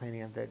was not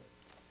planning on that.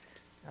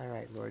 All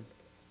right, Lord.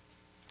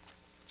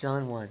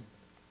 John 1.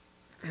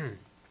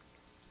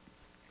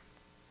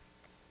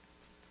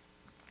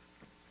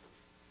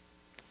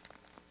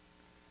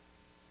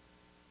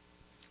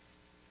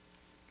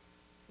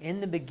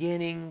 In the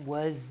beginning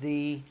was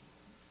the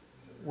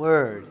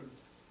Word,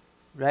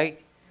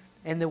 right?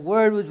 And the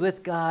Word was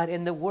with God,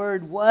 and the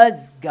Word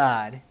was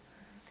God.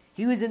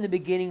 He was in the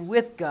beginning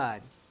with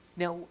God.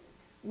 Now,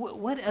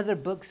 what other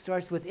book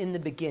starts with in the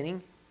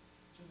beginning?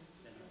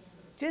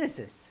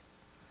 Genesis.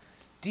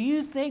 Do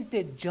you think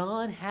that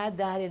John had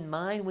that in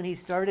mind when he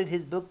started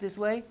his book this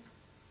way?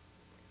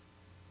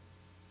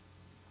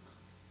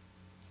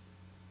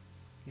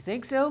 You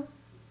think so?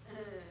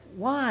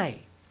 Why?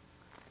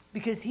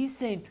 Because he's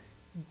saying,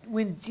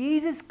 when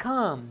Jesus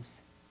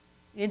comes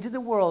into the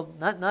world,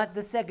 not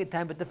the second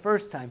time, but the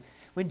first time,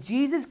 when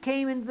Jesus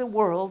came into the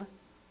world,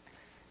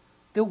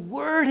 the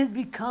Word has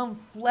become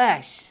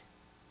flesh,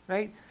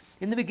 right?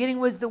 In the beginning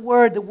was the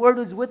Word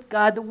was with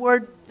God, the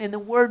Word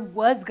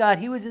was God.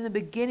 He was in the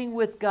beginning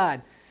with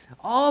God.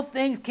 All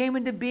things came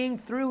into being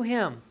through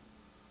him.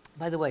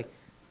 By the way,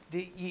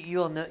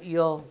 you'll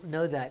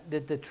know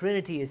that the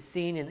Trinity is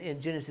seen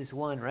in Genesis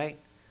 1, right?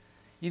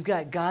 You've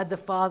got God the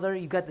Father,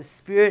 you've got the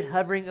Spirit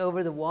hovering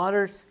over the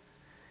waters,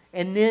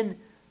 and then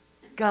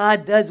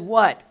God does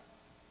what?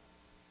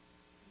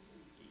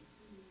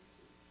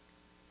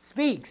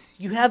 Speaks.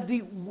 You have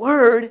the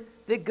Word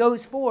that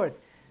goes forth.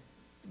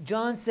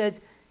 John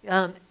says,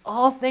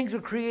 all things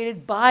were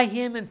created by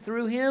him and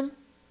through him.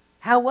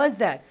 How was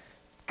that?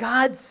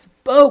 God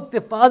spoke.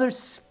 The Father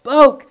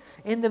spoke,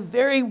 and the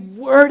very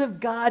Word of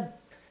God,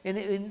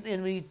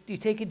 and you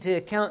take into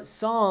account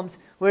Psalms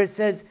where it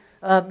says,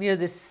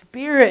 the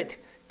Spirit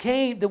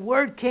came, the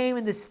Word came,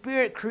 and the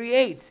Spirit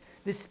creates.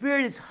 The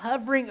Spirit is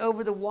hovering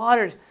over the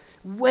waters,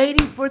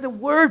 waiting for the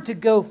Word to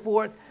go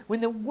forth.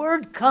 When the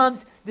Word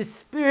comes, the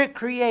Spirit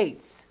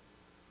creates.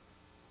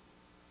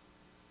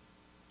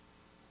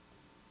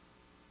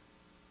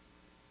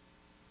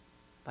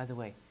 By the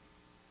way,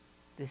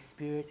 the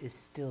Spirit is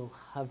still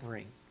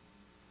hovering,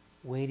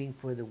 waiting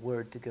for the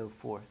Word to go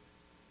forth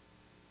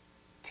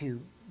to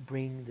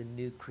bring the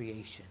new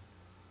creation.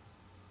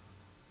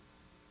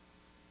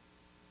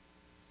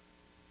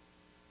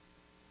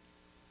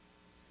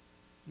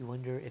 You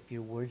wonder if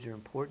your words are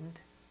important?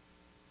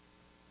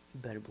 You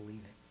better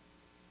believe it.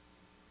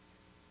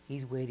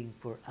 He's waiting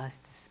for us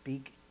to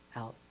speak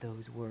out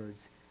those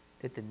words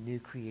that the new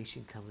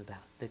creation comes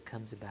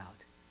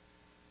about.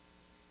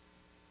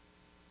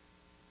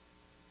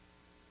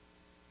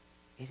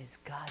 It is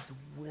God's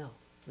will.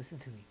 Listen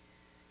to me.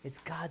 It's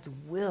God's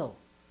will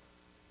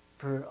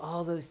for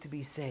all those to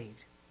be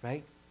saved,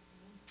 right?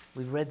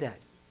 We've read that,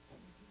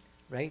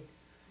 right?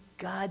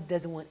 God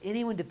doesn't want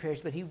anyone to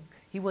perish, but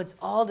He wants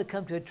all to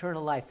come to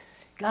eternal life.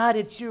 God,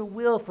 it's your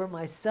will for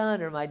my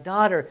son or my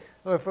daughter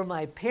or for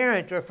my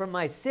parent or for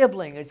my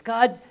sibling. It's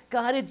God,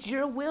 it's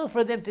your will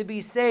for them to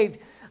be saved.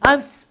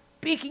 I'm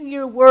speaking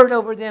your word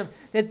over them,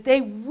 that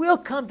they will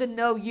come to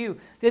know you,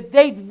 that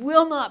they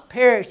will not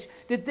perish,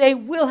 that they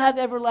will have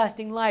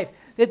everlasting life,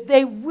 that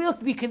they will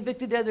be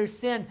convicted of their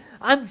sin.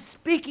 I'm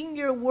speaking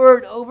your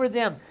word over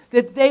them,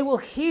 that they will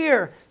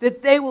hear,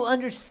 that they will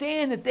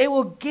understand, that they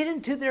will get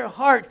into their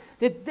heart,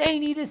 that they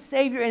need a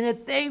Savior, and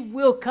that they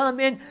will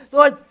come in.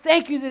 Lord,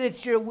 thank you that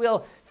it's your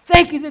will.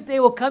 Thank you that they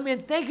will come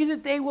in. Thank you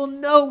that they will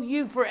know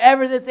you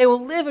forever, that they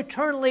will live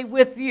eternally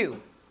with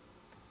you.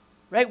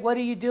 Right? What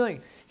are you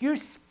doing? You're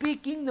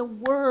speaking the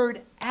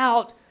word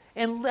out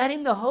and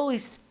letting the Holy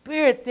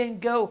Spirit then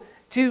go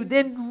to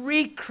then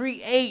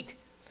recreate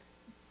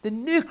the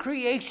new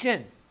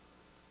creation.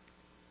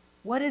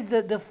 What is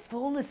the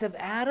fullness of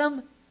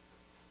Adam?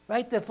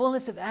 Right? The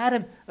fullness of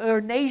Adam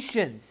are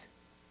nations.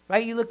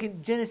 Right? You look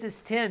in Genesis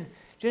 10.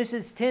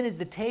 Genesis 10 is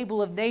the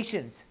table of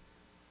nations.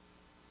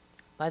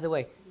 By the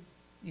way,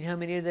 you know how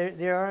many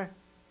there are?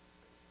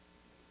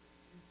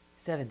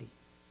 70.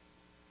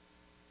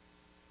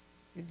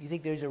 You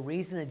think there's a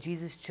reason that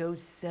Jesus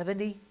chose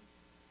 70?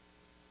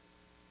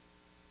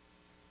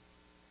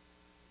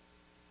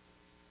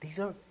 These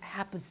aren't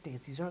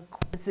happenstance. These aren't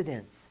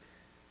coincidence.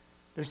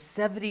 There's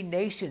 70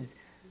 nations.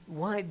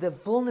 Why? The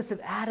fullness of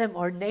Adam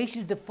are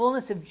nations. The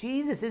fullness of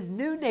Jesus is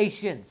new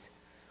nations.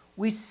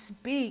 We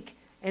speak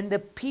and the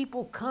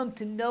people come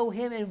to know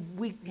him and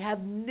we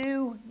have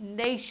new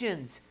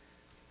nations.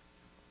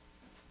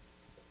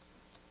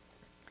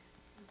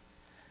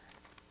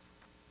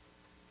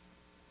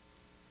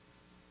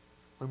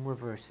 One more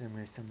verse and I'm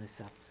going to sum this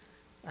up.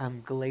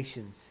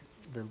 Galatians.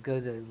 Go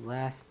to the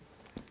last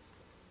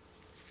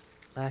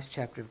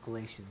chapter of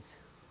Galatians.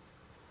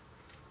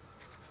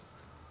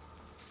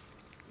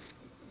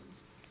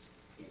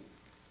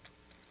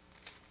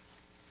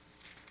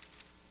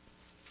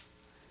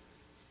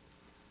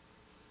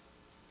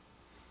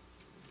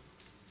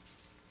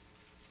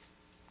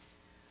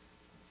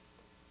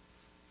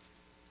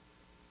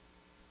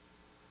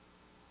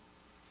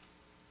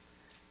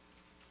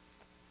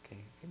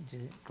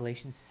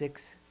 Galatians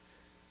 6,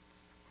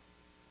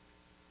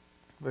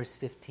 verse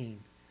 15.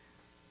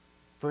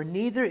 For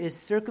neither is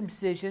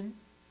circumcision,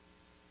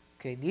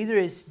 neither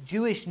is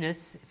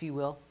Jewishness, if you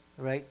will,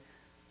 right,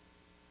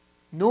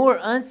 nor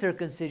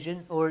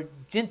uncircumcision or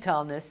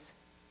Gentileness,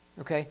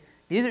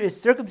 neither is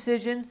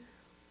circumcision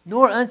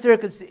nor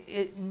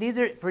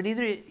uncircumcision, for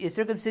neither is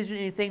circumcision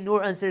anything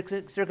nor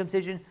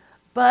uncircumcision,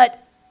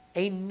 but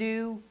a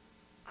new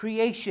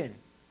creation.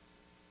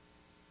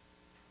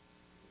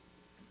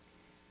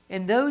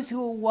 And those who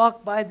will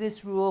walk by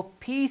this rule,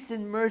 peace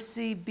and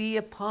mercy be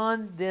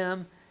upon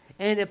them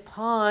and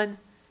upon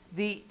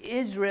the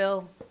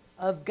Israel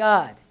of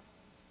God.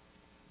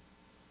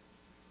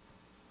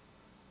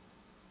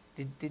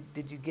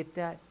 Did you get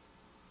that?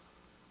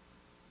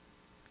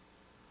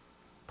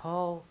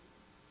 Paul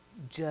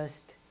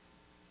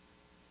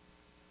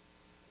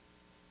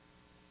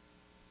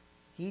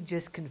he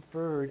just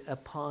conferred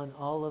upon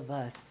all of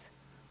us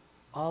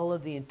all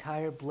of the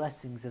entire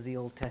blessings of the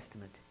Old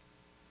Testament.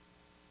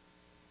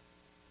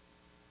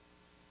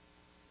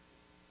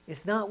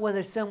 It's not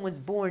whether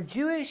someone's born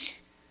Jewish.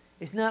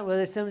 It's not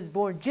whether someone's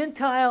born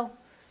Gentile.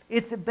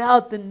 It's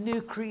about the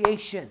new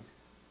creation.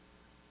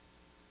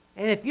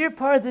 And if you're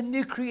part of the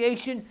new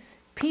creation,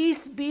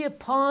 peace be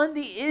upon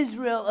the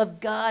Israel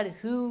of God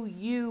who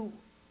you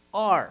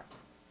are.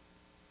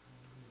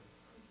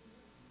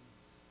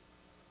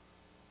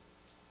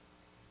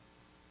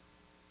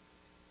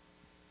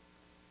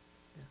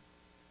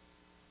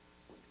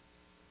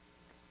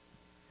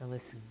 Now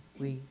listen,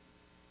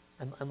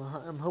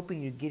 I'm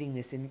hoping you're getting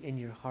this in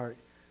your heart,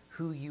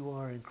 who you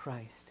are in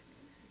Christ.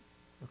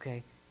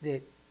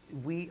 That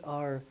we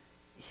are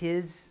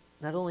his,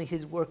 not only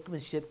his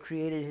workmanship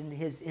created in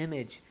his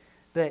image,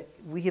 but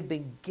we have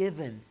been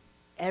given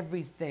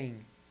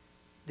everything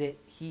that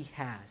he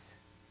has.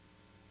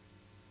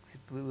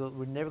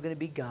 We're never going to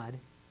be God,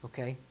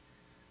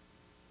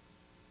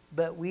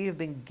 but we have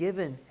been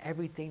given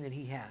everything that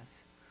he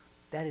has.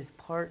 That is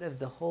part of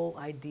the whole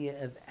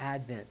idea of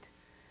Advent.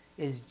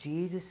 Is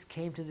Jesus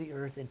came to the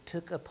earth and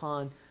took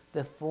upon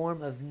the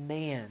form of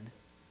man,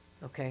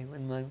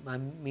 and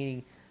I'm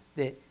meaning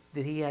that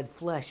he had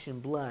flesh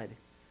and blood,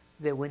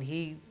 that when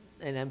he,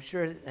 and I'm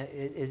sure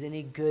as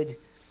any good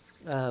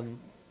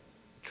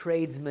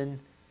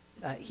tradesman,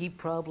 he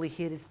probably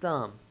hit his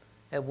thumb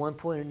at one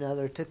point or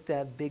another, took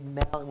that big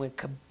mallet and went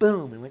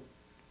kaboom, and went.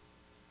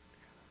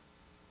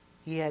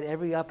 He had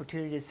every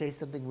opportunity to say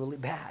something really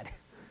bad,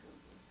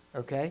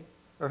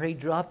 or he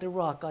dropped a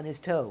rock on his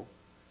toe.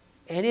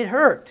 And it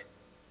hurt.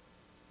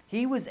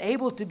 He was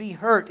able to be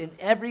hurt in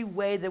every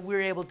way that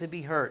we're able to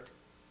be hurt.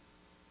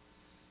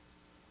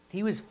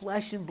 He was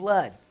flesh and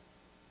blood.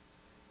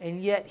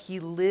 And yet he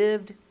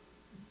lived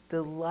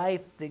the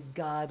life that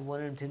God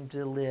wanted him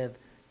to live,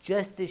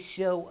 just to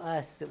show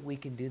us that we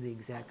can do the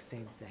exact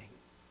same thing.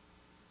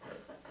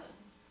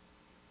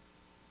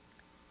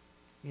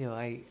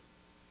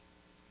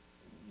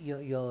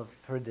 You'll have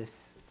heard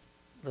this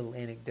little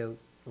anecdote,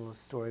 little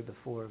story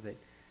before, but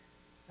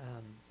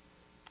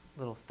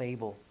little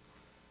fable.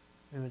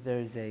 Remember,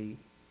 there's a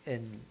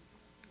an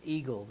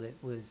eagle that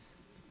was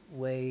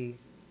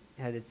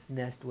had its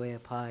nest way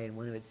up high, and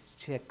one of its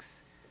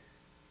chicks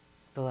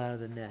fell out of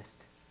the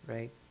nest,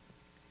 right?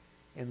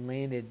 And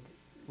landed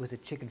with a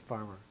chicken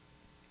farmer.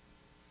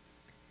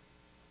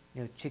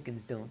 You know,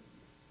 chickens don't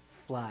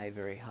fly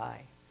very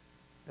high.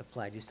 They'll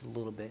fly just a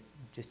little bit,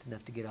 just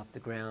enough to get off the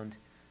ground,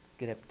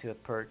 get up to a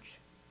perch.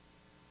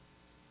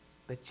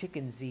 But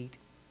chickens eat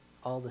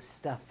all the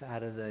stuff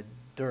out of the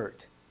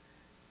dirt,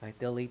 right?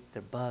 They'll eat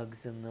the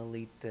bugs, and they'll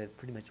eat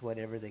pretty much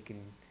whatever they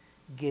can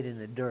get in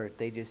the dirt.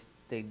 They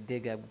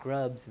dig up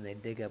grubs, and they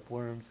dig up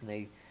worms, and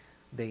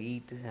they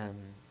eat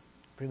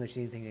pretty much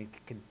anything they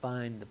can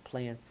find, the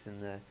plants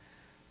and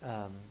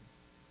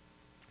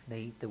they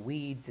eat the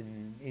weeds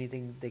and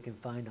anything they can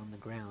find on the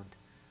ground.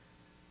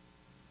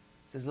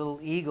 This little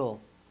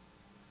eagle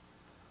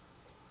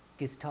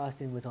gets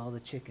tossed in with all the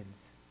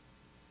chickens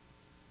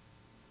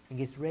and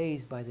gets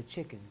raised by the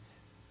chickens.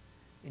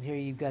 And here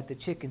you've got the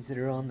chickens that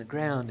are on the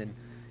ground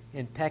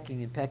and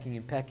pecking and pecking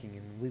and pecking.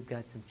 And we've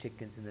got some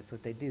chickens, and that's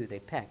what they do. They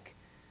peck,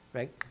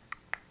 right?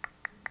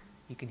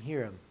 You can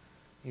hear them,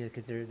 you know,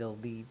 because they'll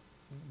be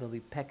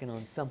pecking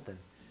on something,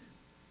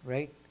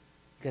 right?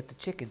 You've got the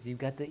chickens. You've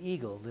got the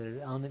eagle that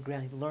are on the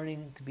ground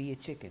learning to be a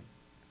chicken.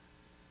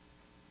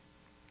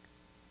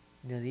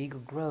 You know, the eagle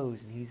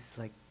grows, and he's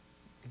like,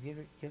 have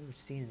you ever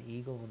seen an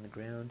eagle on the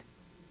ground?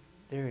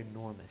 They're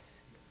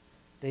enormous.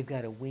 They've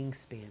got a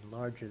wingspan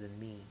larger than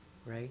me,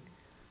 right?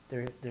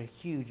 They're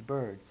huge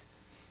birds.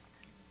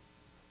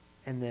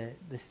 And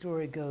the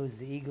story goes,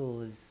 the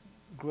eagle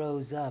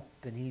grows up,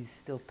 and he's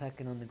still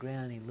pecking on the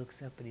ground. He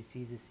looks up, and he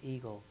sees this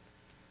eagle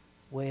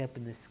way up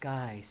in the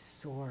sky,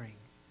 soaring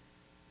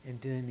and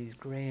doing these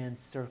grand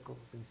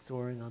circles and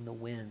soaring on the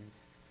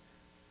winds,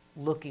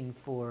 looking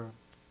for,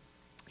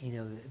 you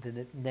know,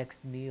 the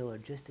next meal or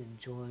just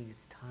enjoying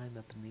its time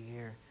up in the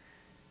air.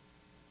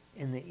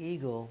 And the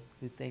eagle,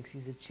 who thinks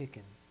he's a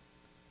chicken,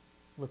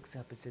 looks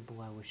up and said,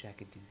 boy, I wish I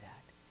could do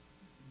that.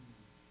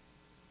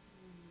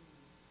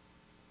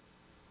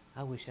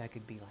 I wish I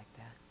could be like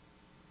that.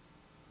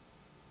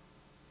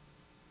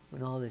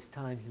 When all this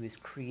time he was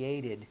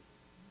created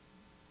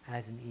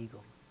as an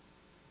eagle.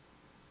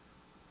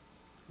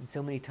 And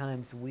so many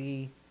times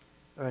we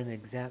are in the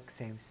exact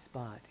same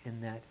spot, in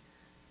that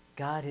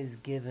God has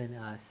given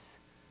us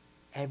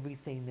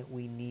everything that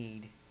we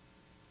need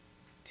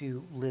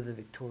to live a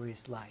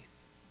victorious life.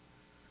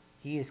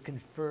 He has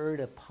conferred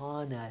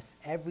upon us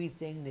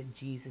everything that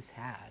Jesus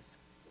has.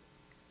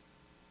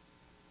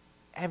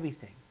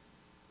 Everything.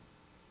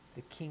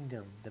 The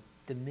kingdom, the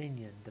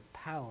dominion, the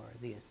power,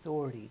 the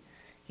authority.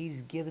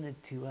 He's given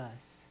it to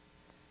us.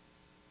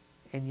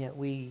 And yet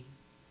we,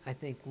 I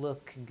think,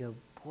 look and go,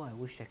 boy, I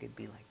wish I could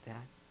be like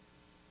that.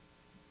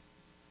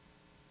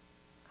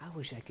 I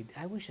wish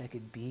I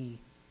could be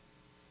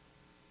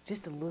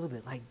just a little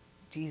bit like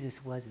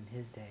Jesus was in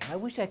his day. I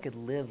wish I could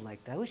live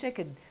like that. I wish I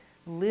could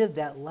live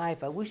that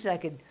life. I wish I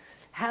could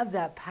have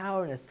that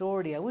power and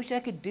authority. I wish I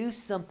could do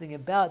something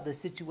about the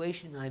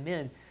situation I'm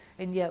in.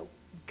 And yet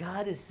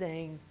God is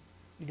saying,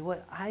 you know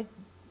what? I've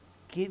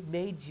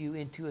made you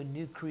into a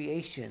new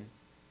creation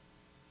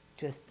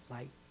just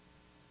like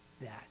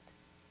that.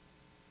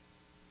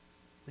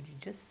 Would you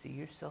just see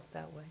yourself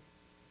that way?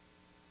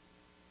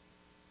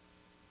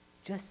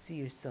 Just see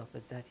yourself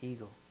as that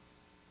eagle.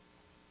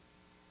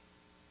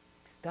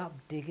 Stop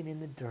digging in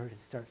the dirt and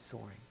start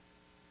soaring.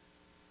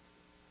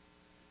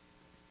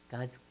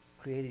 God's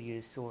created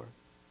you to soar.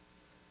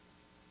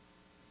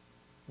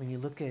 When you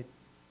look at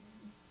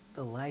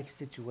the life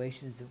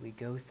situations that we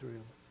go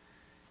through,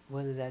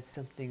 whether that's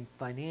something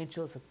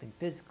financial, something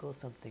physical,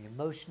 something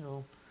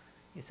emotional,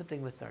 you know,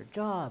 something with our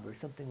job or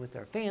something with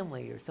our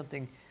family or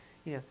something,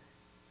 you know,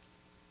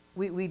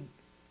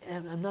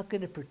 I'm not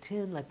going to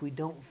pretend like we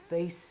don't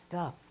face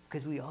stuff,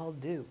 because we all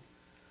do.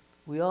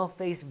 We all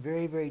face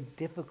very, very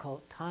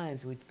difficult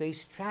times. We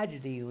face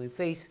tragedy, and we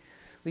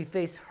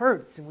face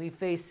hurts, and we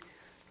face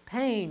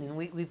pain, and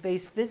we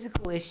face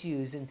physical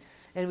issues, and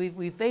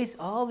we face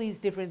all these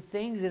different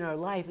things in our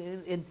life.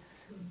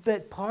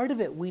 But part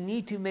of it, we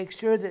need to make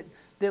sure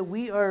that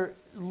we are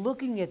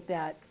looking at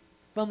that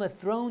from a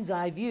throne's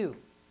eye view.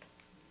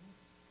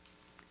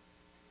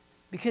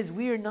 Because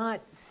we are not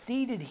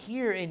seated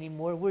here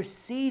anymore. We're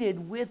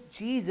seated with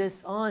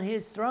Jesus on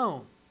his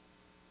throne.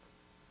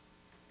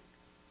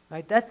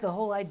 Right? That's the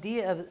whole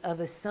idea of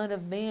a Son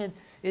of Man,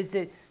 is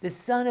that the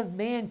Son of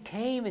Man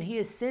came and he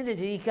ascended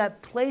and he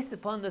got placed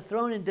upon the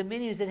throne and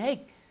dominion and said,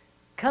 hey,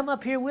 come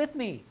up here with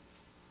me.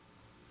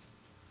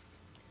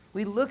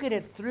 We look at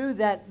it through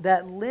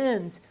that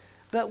lens,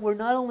 but we're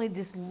not only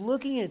just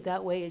looking at it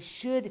that way, it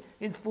should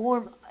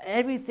inform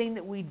everything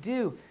that we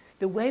do.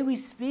 The way we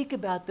speak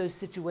about those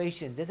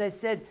situations. As I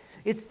said,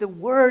 it's the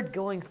word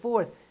going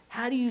forth.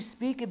 How do you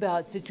speak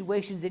about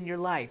situations in your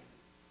life?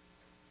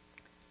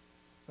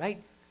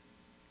 Right?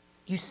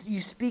 You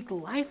speak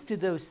life to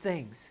those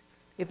things.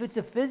 If it's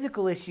a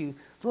physical issue,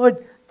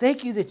 Lord,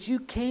 thank you that you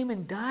came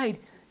and died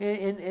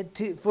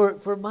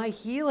for my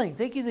healing.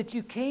 Thank you that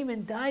you came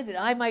and died that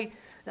I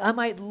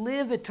might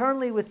live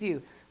eternally with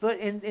you. But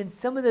in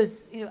some of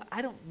those,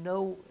 I don't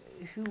know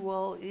who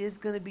all is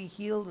going to be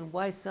healed and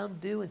why some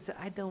do, and so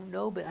I don't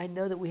know, but I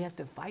know that we have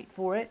to fight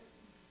for it.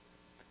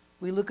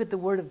 We look at the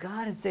Word of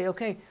God and say,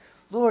 okay,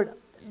 Lord,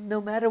 no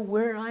matter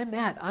where I'm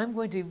at, I'm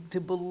going to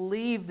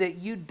believe that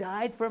you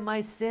died for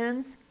my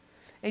sins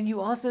and you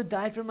also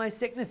died for my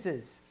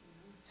sicknesses.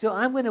 So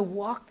I'm going to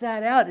walk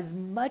that out as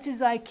much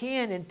as I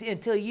can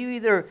until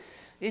I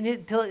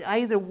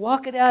either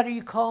walk it out or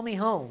you call me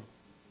home.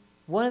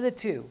 One of the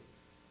two.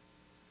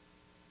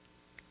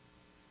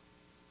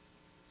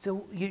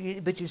 So,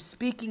 but you're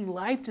speaking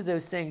life to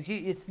those things.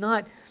 It's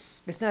not,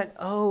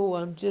 oh,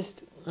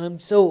 I'm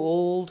so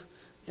old.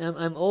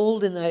 I'm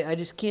old and I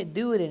just can't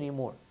do it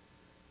anymore.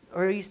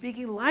 Or are you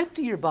speaking life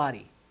to your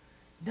body?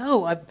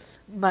 No, I've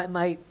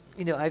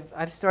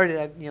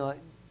started.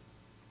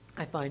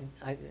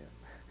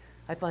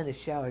 I find the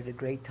shower is a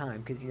great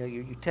time because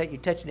you're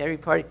touching every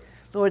part.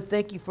 Lord,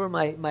 thank you for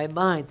my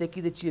mind. Thank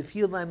you that you have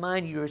healed my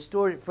mind. You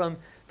restored it from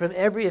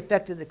every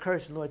effect of the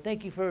curse. And Lord,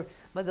 thank you for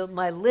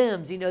my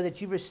limbs.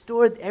 That you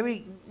restored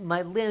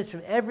my limbs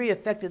from every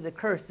effect of the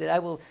curse. That I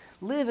will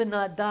live and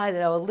not die.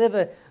 That I will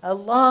live a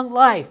long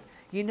life.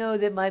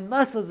 That my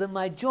muscles and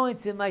my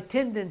joints and my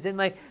tendons and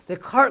the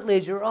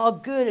cartilage are all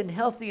good and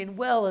healthy and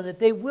well, and that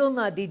they will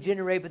not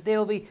degenerate, but they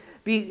will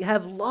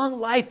have long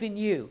life in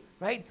you,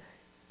 right?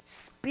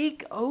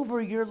 Speak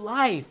over your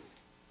life.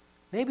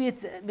 Maybe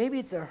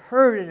it's a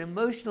hurt, an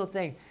emotional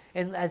thing.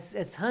 And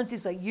as Hansi,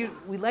 it's like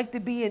we like to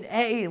be in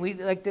A, and we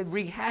like to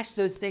rehash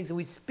those things, and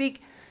we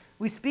speak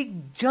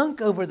junk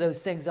over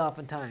those things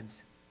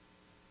oftentimes.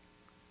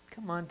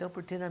 Come on, don't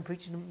pretend I'm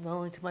preaching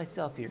only to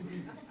myself here.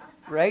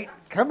 Right?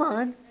 Come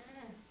on.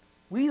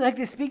 We like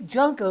to speak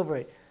junk over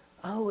it.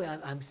 Oh,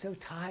 I'm so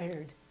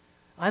tired.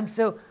 I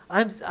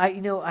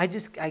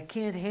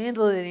can't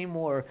handle it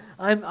anymore.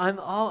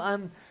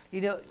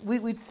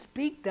 We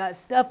speak that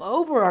stuff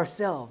over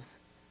ourselves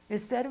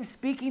instead of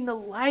speaking the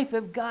life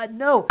of God.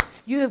 No,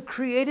 you have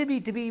created me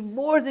to be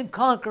more than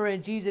conqueror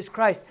in Jesus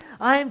Christ.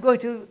 I'm going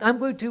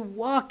to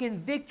walk in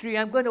victory.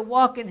 I'm going to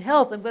walk in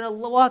health. I'm going to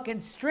walk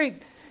in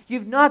strength.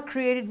 You've not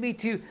created me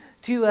to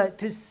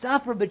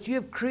suffer, but you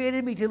have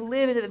created me to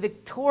live in a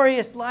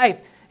victorious life.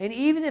 And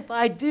even if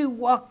I do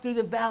walk through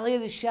the valley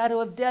of the shadow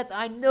of death,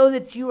 I know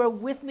that you are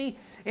with me,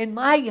 and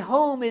my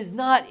home is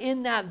not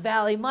in that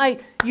valley.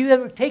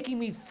 You are taking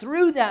me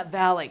through that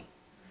valley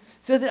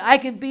so that I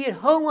can be at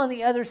home on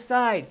the other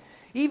side.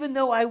 Even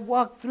though I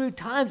walk through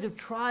times of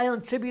trial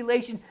and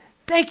tribulation,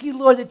 thank you,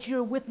 Lord, that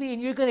you're with me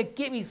and you're going to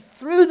get me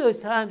through those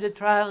times of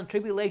trial and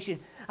tribulation.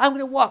 I'm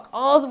going to walk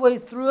all the way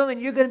through them,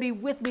 and you're going to be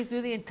with me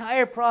through the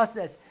entire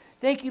process.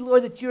 Thank you,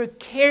 Lord, that you're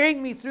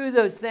carrying me through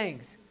those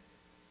things.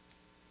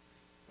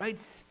 Right?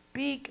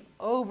 Speak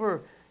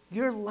over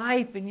your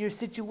life and your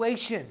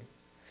situation.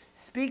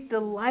 Speak the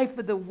life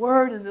of the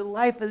Word and the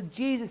life of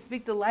Jesus.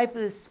 Speak the life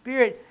of the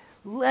Spirit.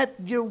 Let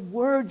your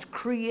words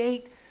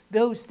create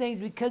those things,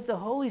 because the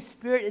Holy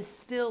Spirit is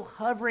still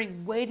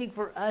hovering, waiting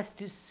for us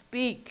to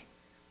speak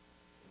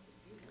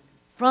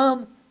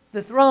from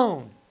the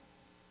throne.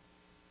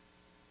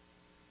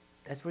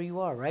 That's where you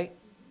are, right?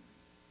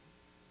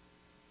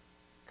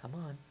 Come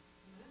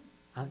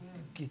on.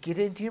 Get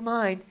into your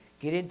mind.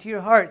 Get into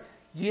your heart.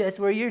 That's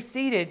where you're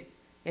seated.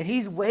 And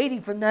He's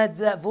waiting for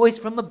that voice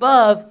from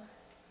above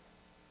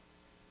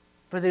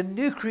for the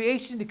new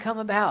creation to come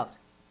about.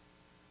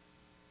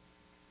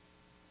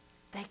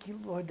 Thank you,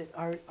 Lord, that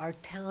our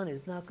town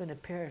is not going to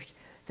perish.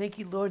 Thank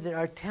you, Lord, that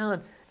our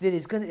town,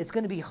 it's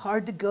going to be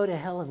hard to go to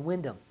hell and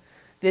Wyndham.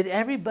 That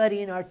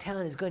everybody in our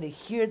town is going to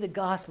hear the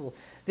gospel.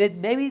 That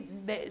maybe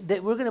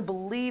that we're going to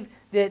believe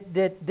that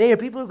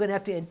people are going to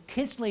have to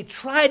intentionally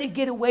try to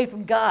get away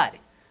from God.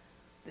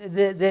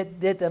 That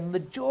the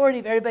majority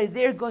of everybody,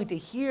 they're going to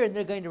hear and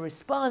they're going to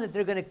respond, that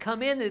they're going to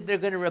come in, that they're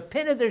going to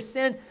repent of their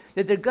sin,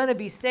 that they're going to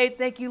be saved.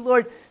 Thank you,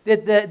 Lord,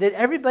 that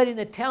everybody in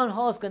the town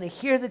hall is going to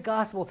hear the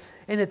gospel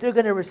and that they're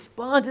going to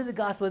respond to the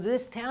gospel.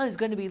 This town is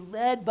going to be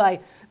led by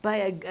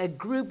a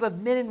group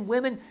of men and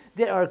women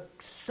that are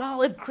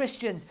solid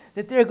Christians,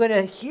 that they're going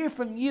to hear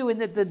from you,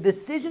 and that the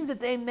decisions that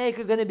they make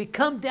are going to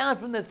come down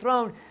from the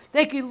throne.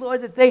 Thank you,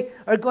 Lord, that they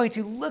are going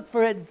to look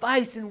for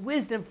advice and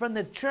wisdom from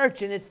the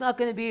church, and it's not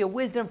going to be a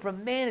wisdom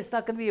from man. It's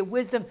not going to be a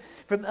wisdom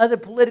from other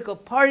political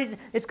parties.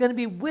 It's going to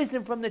be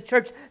wisdom from the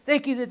church.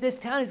 Thank you that this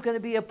town is going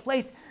to be a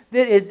place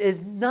that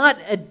is not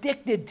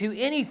addicted to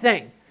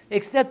anything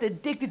except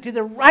addicted to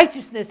the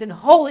righteousness and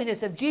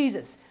holiness of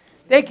Jesus.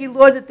 Thank you,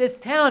 Lord, that this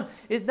town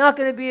is not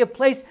going to be a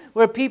place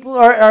where people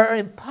are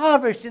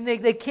impoverished and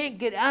they can't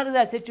get out of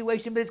that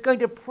situation, but it's going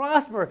to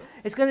prosper.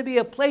 It's going to be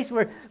a place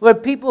where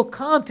people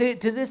come to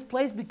this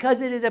place because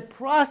it is a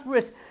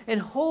prosperous and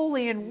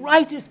holy and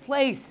righteous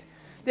place.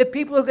 That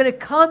people are going to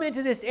come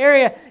into this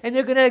area and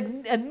they're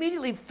going to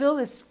immediately feel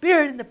the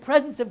Spirit and the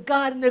presence of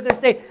God, and they're going to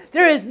say,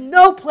 there is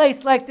no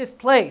place like this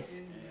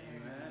place.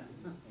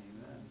 Amen.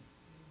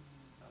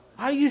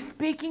 Are you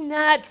speaking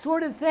that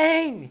sort of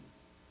thing?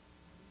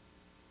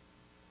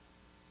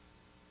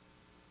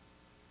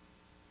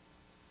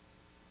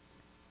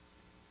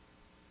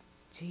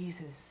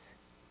 Jesus.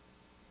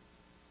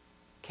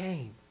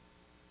 came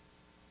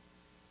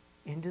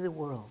into the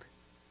world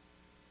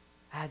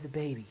as a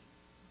baby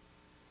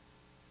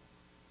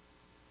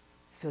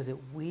so that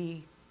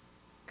we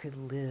could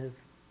live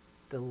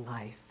the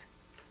life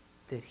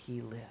that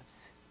he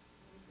lives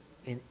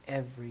in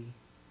every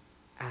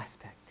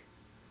aspect.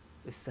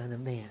 The Son of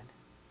Man.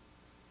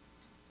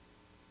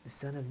 The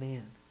Son of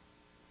Man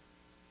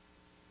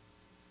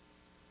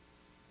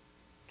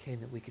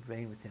came that we could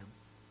reign with him.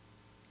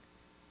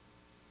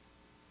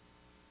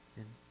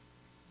 And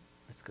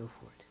let's go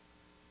for it.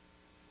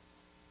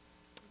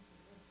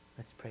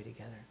 Let's pray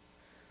together.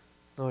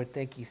 Lord,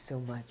 thank you so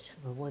much.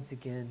 Lord, once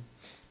again,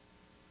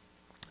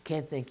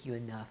 can't thank you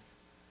enough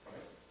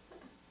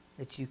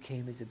that you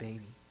came as a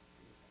baby.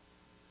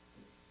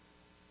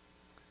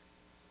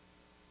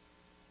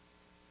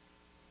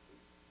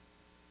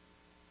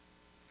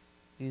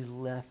 You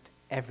left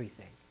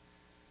everything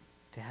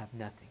to have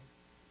nothing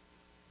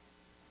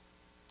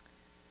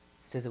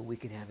so that we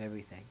could have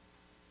everything.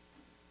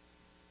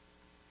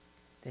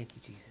 Thank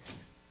you,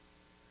 Jesus.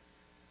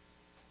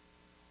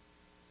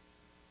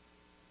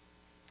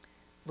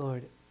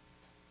 Lord,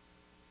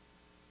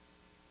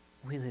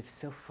 we live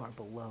so far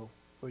below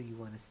where you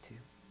want us to.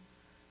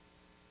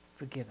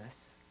 Forgive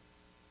us.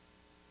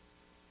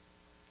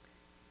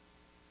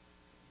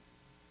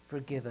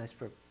 Forgive us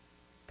for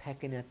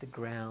pecking at the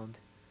ground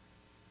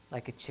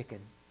like a chicken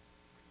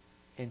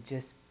and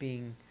just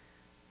being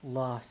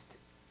lost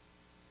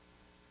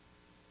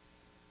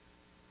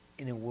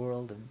in a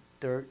world of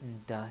dirt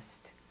and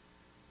dust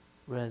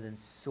rather than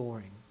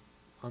soaring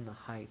on the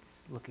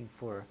heights looking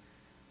for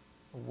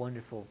a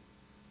wonderful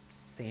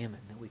salmon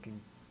that we can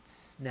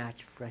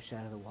snatch fresh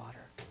out of the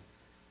water.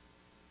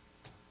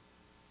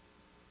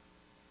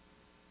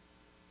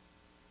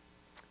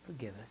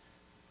 Forgive us.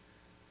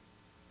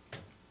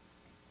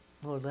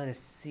 Lord, let us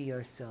see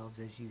ourselves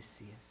as you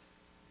see us.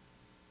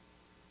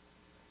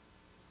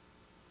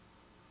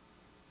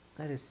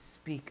 Let us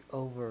speak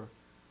over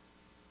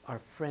our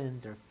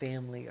friends, our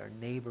family, our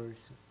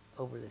neighbors,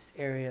 over this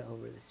area,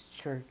 over this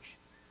church.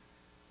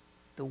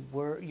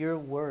 Your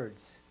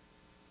words.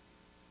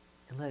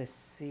 And let us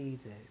see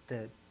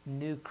the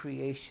new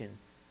creation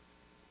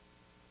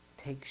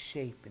take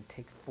shape and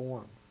take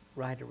form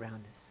right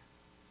around us.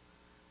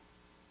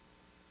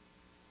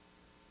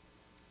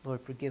 Lord,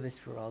 forgive us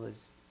for all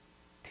those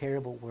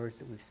terrible words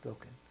that we've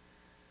spoken.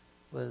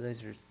 Whether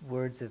those are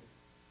words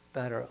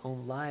about our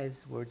own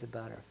lives, words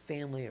about our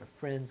family, our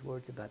friends,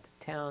 words about the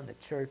town, the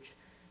church,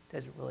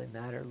 doesn't really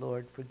matter.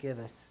 Lord, forgive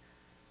us.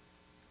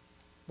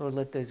 Lord,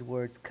 let those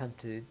words come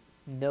to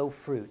no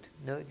fruit.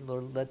 No,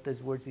 Lord, let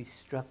those words be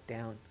struck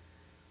down.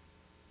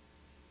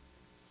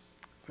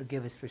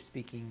 Forgive us for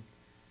speaking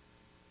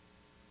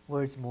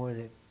words more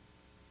that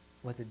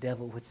what the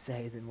devil would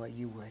say than what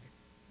you would.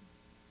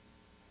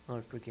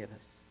 Lord, forgive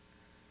us.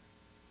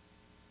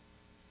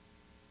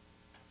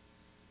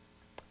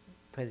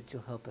 Pray that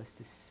you'll help us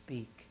to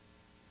speak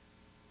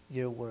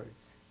your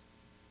words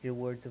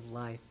of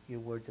life, your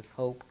words of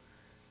hope,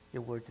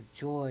 your words of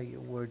joy,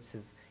 your words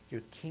of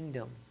your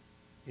kingdom,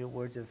 your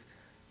words of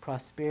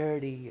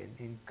prosperity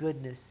and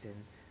goodness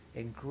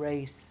and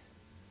grace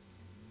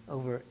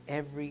over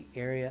every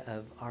area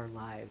of our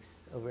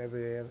lives, over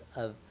every area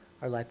of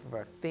our life, of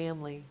our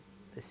family,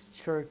 this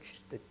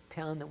church, the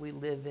town that we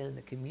live in,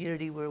 the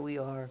community where we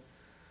are.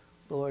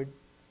 Lord,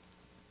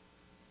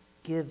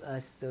 give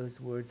us those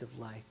words of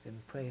life,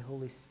 and pray,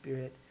 Holy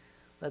Spirit,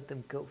 let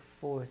them go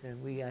forth,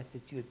 and we ask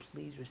that you would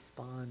please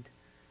respond.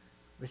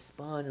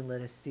 Respond and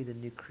let us see the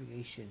new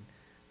creation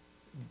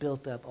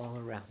built up all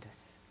around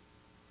us.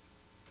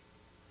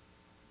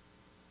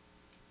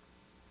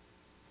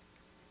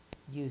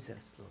 Use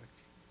us, Lord.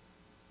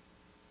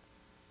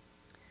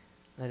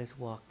 Let us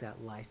walk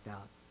that life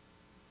out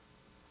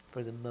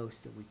for the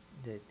most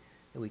that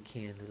we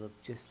can, to look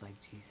just like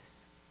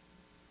Jesus.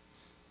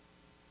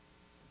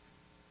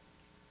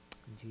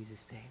 In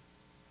Jesus' name.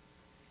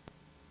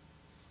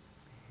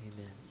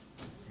 Amen.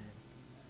 Amen.